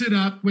lights it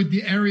up with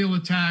the aerial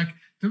attack.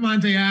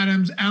 Devontae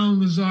Adams, Alan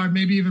Lazard,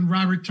 maybe even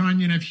Robert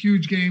Tonyan have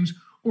huge games,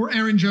 or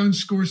Aaron Jones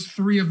scores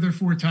 3 of their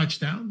 4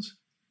 touchdowns.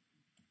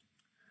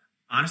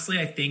 Honestly,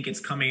 I think it's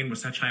coming in with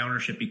such high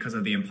ownership because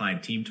of the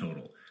implied team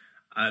total.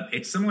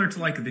 It's similar to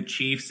like the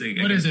Chiefs.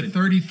 What is it,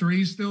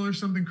 33 still or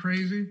something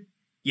crazy?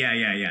 Yeah.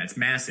 It's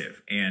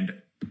massive.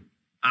 And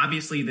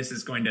obviously, this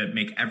is going to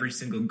make every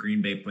single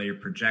Green Bay player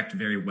project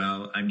very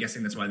well. I'm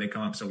guessing that's why they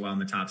come up so well in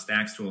the top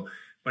stacks tool.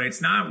 But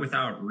it's not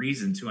without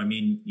reason, too.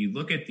 You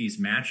look at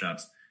these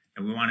matchups,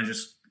 and we want to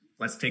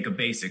let's take a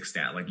basic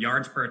stat, like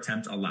yards per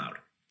attempt allowed.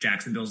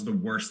 Jacksonville's the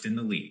worst in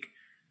the league.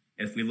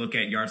 If we look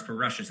at yards per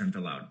rush attempt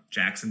allowed,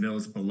 Jacksonville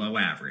is below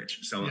average.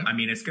 So, yep.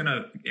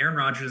 Aaron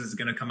Rodgers is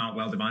going to come out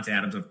well. Devontae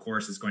Adams, of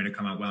course, is going to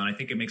come out well. And I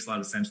think it makes a lot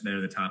of sense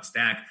they're the top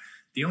stack.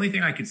 The only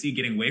thing I could see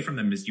getting away from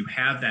them is you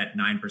have that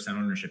 9%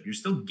 ownership. You're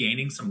still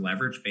gaining some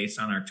leverage based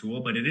on our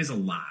tool, but it is a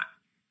lot.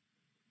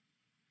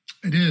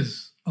 It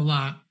is a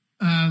lot.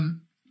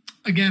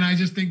 Again, I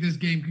just think this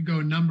game could go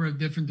a number of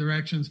different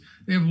directions.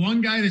 They have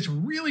one guy that's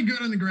really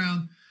good on the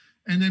ground,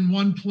 and then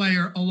one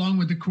player along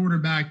with the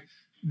quarterback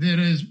that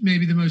is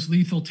maybe the most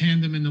lethal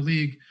tandem in the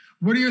league.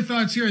 What are your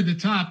thoughts here at the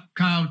top,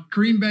 Kyle?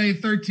 Green Bay,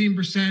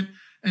 13%,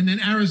 and then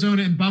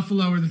Arizona and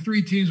Buffalo are the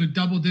 3 teams with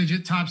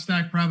double-digit top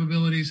stack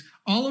probabilities.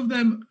 All of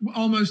them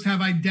almost have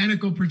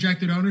identical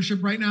projected ownership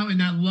right now in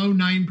that low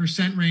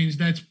 9% range.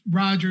 That's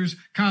Rodgers,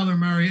 Kyler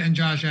Murray, and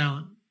Josh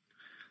Allen.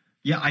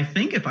 Yeah, I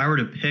think if I were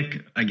to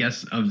pick, I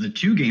guess, of the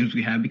 2 games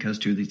we have, because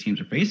 2 of these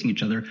teams are facing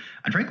each other,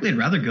 I'd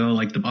rather go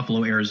like the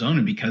Buffalo,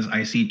 Arizona, because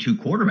I see 2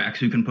 quarterbacks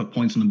who can put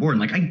points on the board.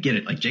 And I get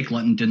it. Like Jake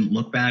Luton didn't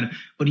look bad,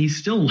 but he's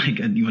still like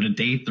a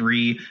day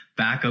 3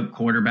 backup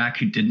quarterback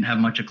who didn't have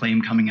much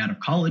acclaim coming out of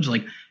college.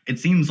 Like it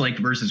seems like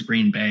versus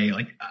Green Bay,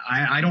 like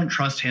I don't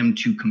trust him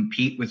to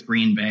compete with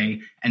Green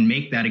Bay and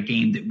make that a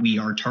game that we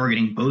are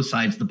targeting both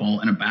sides of the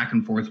ball in a back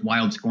and forth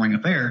wild scoring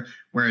affair.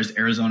 Whereas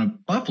Arizona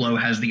Buffalo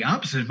has the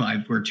opposite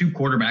vibe, where 2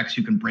 quarterbacks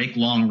who can break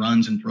long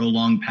runs and throw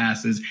long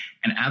passes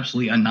and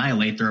absolutely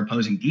annihilate their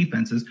opposing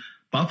defenses.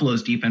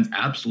 Buffalo's defense,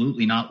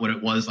 absolutely not what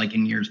it was like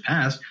in years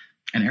past.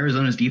 And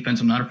Arizona's defense,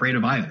 I'm not afraid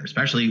of either,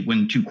 especially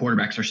when 2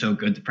 quarterbacks are so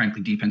good that,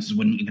 frankly, defenses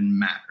wouldn't even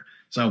matter.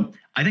 So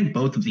I think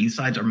both of these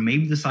sides are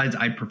maybe the sides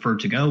I'd prefer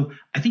to go.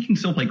 I think you can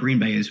still play Green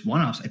Bay as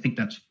one-offs. I think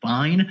that's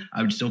fine.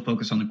 I would still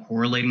focus on the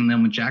correlating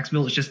them with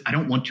Jacksonville. It's just I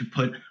don't want to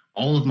put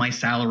all of my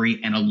salary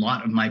and a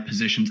lot of my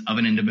positions of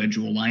an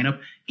individual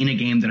lineup in a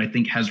game that I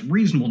think has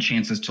reasonable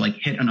chances to like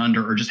hit an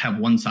under or just have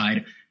one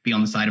side be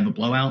on the side of a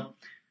blowout.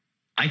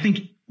 I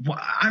think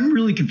I'm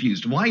really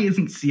confused. Why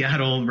isn't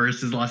Seattle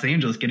versus Los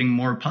Angeles getting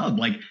more pub?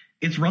 Like,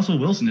 it's Russell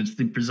Wilson. It's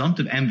the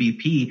presumptive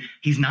MVP.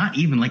 He's not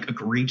even like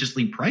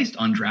egregiously priced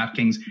on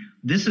DraftKings.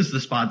 This is the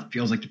spot that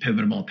feels like the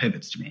pivot of all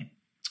pivots to me.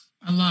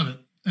 I love it.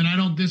 And I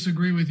don't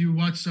disagree with you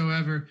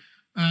whatsoever.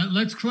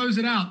 Let's close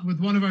it out with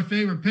one of our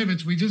favorite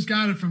pivots. We just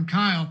got it from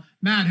Kyle.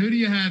 Matt, who do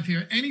you have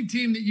here? Any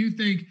team that you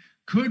think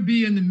could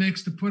be in the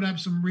mix to put up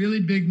some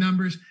really big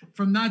numbers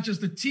from not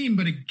just a team,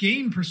 but a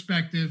game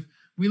perspective?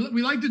 We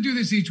like to do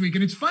this each week,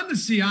 and it's fun to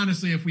see,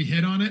 honestly, if we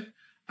hit on it.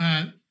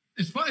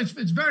 It's fun. It's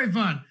very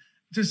fun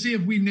to see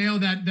if we nail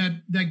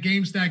that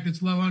game stack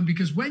that's low on,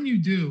 because when you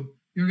do,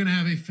 you're going to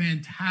have a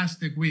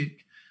fantastic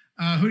week.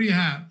 Who do you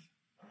have?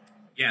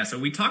 Yeah, so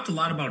we talked a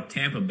lot about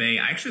Tampa Bay.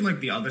 I actually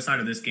like the other side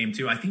of this game,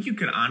 too. I think you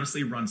could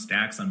honestly run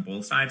stacks on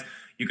both sides.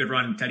 You could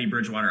run Teddy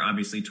Bridgewater,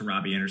 obviously, to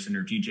Robbie Anderson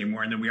or DJ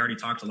Moore. And then we already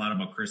talked a lot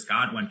about Chris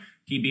Godwin.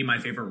 He'd be my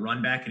favorite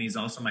run back, and he's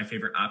also my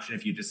favorite option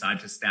if you decide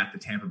to stack the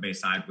Tampa Bay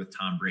side with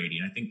Tom Brady.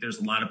 And I think there's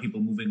a lot of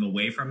people moving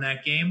away from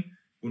that game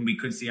when we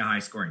could see a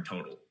high-scoring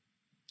total.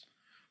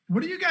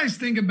 What do you guys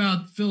think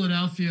about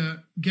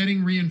Philadelphia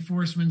getting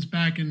reinforcements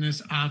back in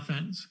this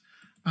offense?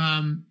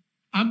 I'm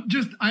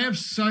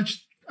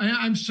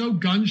so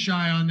gun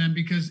shy on them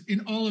because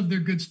in all of their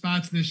good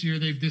spots this year,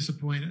 they've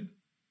disappointed.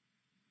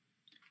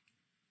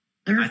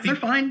 They're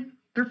fine.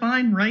 They're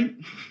fine, right?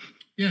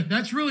 Yeah,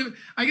 that's really,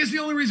 I guess the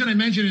only reason I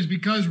mention is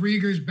because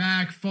Rieger's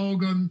back,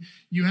 Fulgham,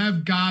 you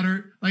have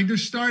Goddard. Like, they're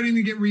starting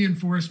to get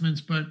reinforcements,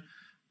 but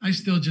I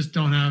still just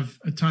don't have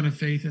a ton of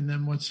faith in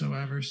them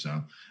whatsoever.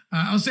 So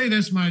I'll say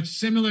this much,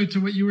 similar to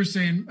what you were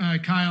saying,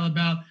 Kyle,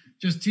 about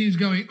just teams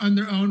going on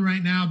their own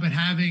right now, but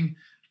having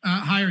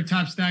higher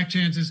top stack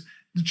chances.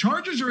 The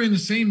Chargers are in the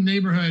same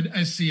neighborhood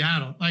as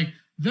Seattle. Like,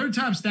 their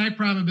top stack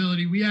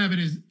probability, we have it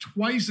is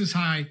twice as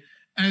high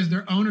as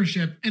their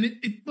ownership. And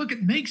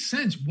it makes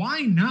sense.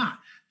 Why not?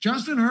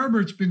 Justin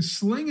Herbert's been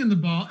slinging the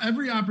ball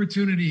every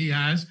opportunity he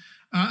has.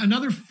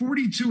 Another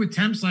 42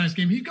 attempts last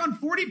game. He's gone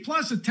 40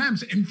 plus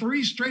attempts in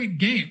 3 straight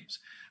games.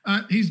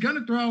 He's going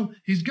to throw.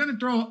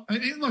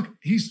 Look,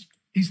 he's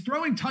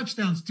throwing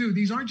touchdowns too.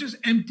 These aren't just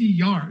empty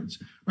yards,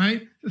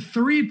 right?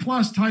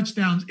 3+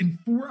 touchdowns in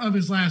 4 of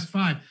his last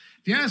 5.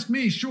 If you ask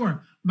me,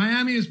 sure,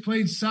 Miami has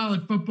played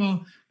solid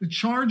football. The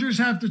Chargers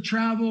have to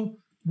travel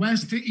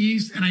west to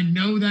east, and I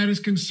know that is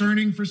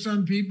concerning for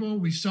some people.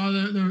 We saw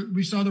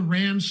the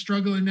Rams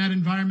struggle in that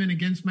environment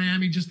against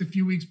Miami just a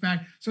few weeks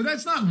back, so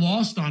that's not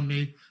lost on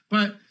me.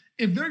 But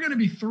if they're going to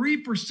be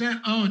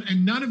 3% owned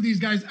and none of these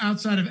guys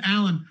outside of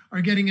Allen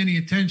are getting any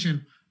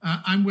attention,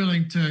 I'm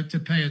willing to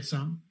pay it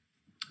some.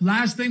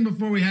 Last thing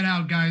before we head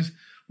out, guys,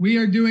 we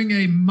are doing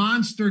a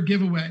monster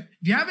giveaway.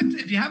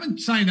 If you haven't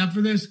signed up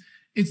for this,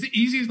 it's the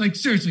easiest. Like,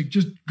 seriously,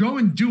 just go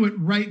and do it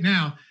right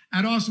now.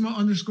 At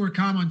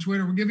Awesemo_com on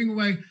Twitter. We're giving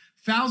away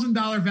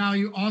 $1,000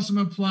 value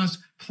Awesemo Plus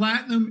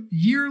Platinum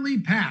Yearly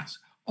Pass.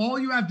 All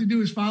you have to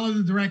do is follow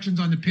the directions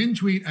on the pinned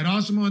tweet at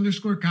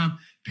Awesemo_com.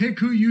 Pick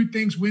who you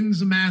think wins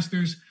the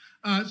Masters.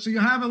 So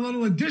you'll have a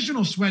little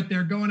additional sweat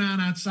there going on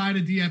outside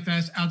of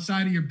DFS,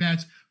 outside of your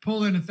bets.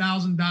 Pull in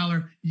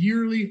 $1,000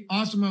 yearly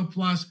Awesemo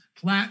Plus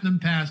Platinum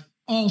Pass,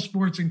 all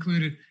sports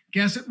included.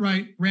 Guess it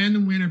right,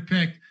 random winner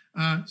picked.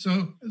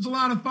 So it's a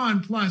lot of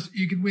fun. Plus,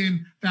 you could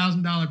win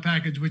 $1,000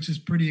 package, which is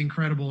pretty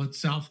incredible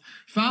itself.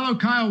 Follow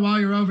Kyle while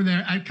you're over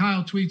there at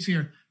Kyle Tweets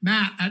here.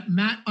 Matt at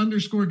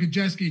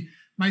Matt_Gajeski.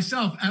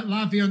 Myself at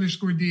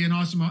Laffy_D and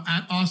Awesemo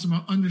at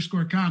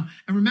Awesemo_com.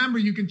 And remember,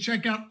 you can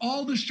check out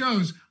all the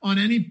shows on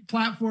any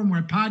platform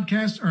where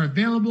podcasts are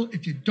available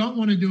if you don't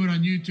want to do it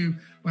on YouTube.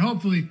 But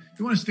hopefully, if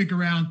you want to stick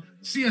around,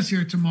 see us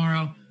here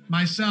tomorrow.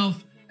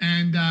 Myself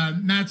and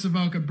Matt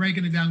Savoca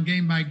breaking it down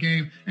game by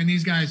game, and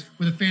these guys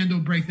with a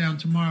FanDuel breakdown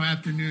tomorrow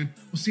afternoon.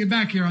 We'll see you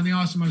back here on the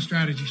Awesemo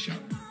Strategy Show.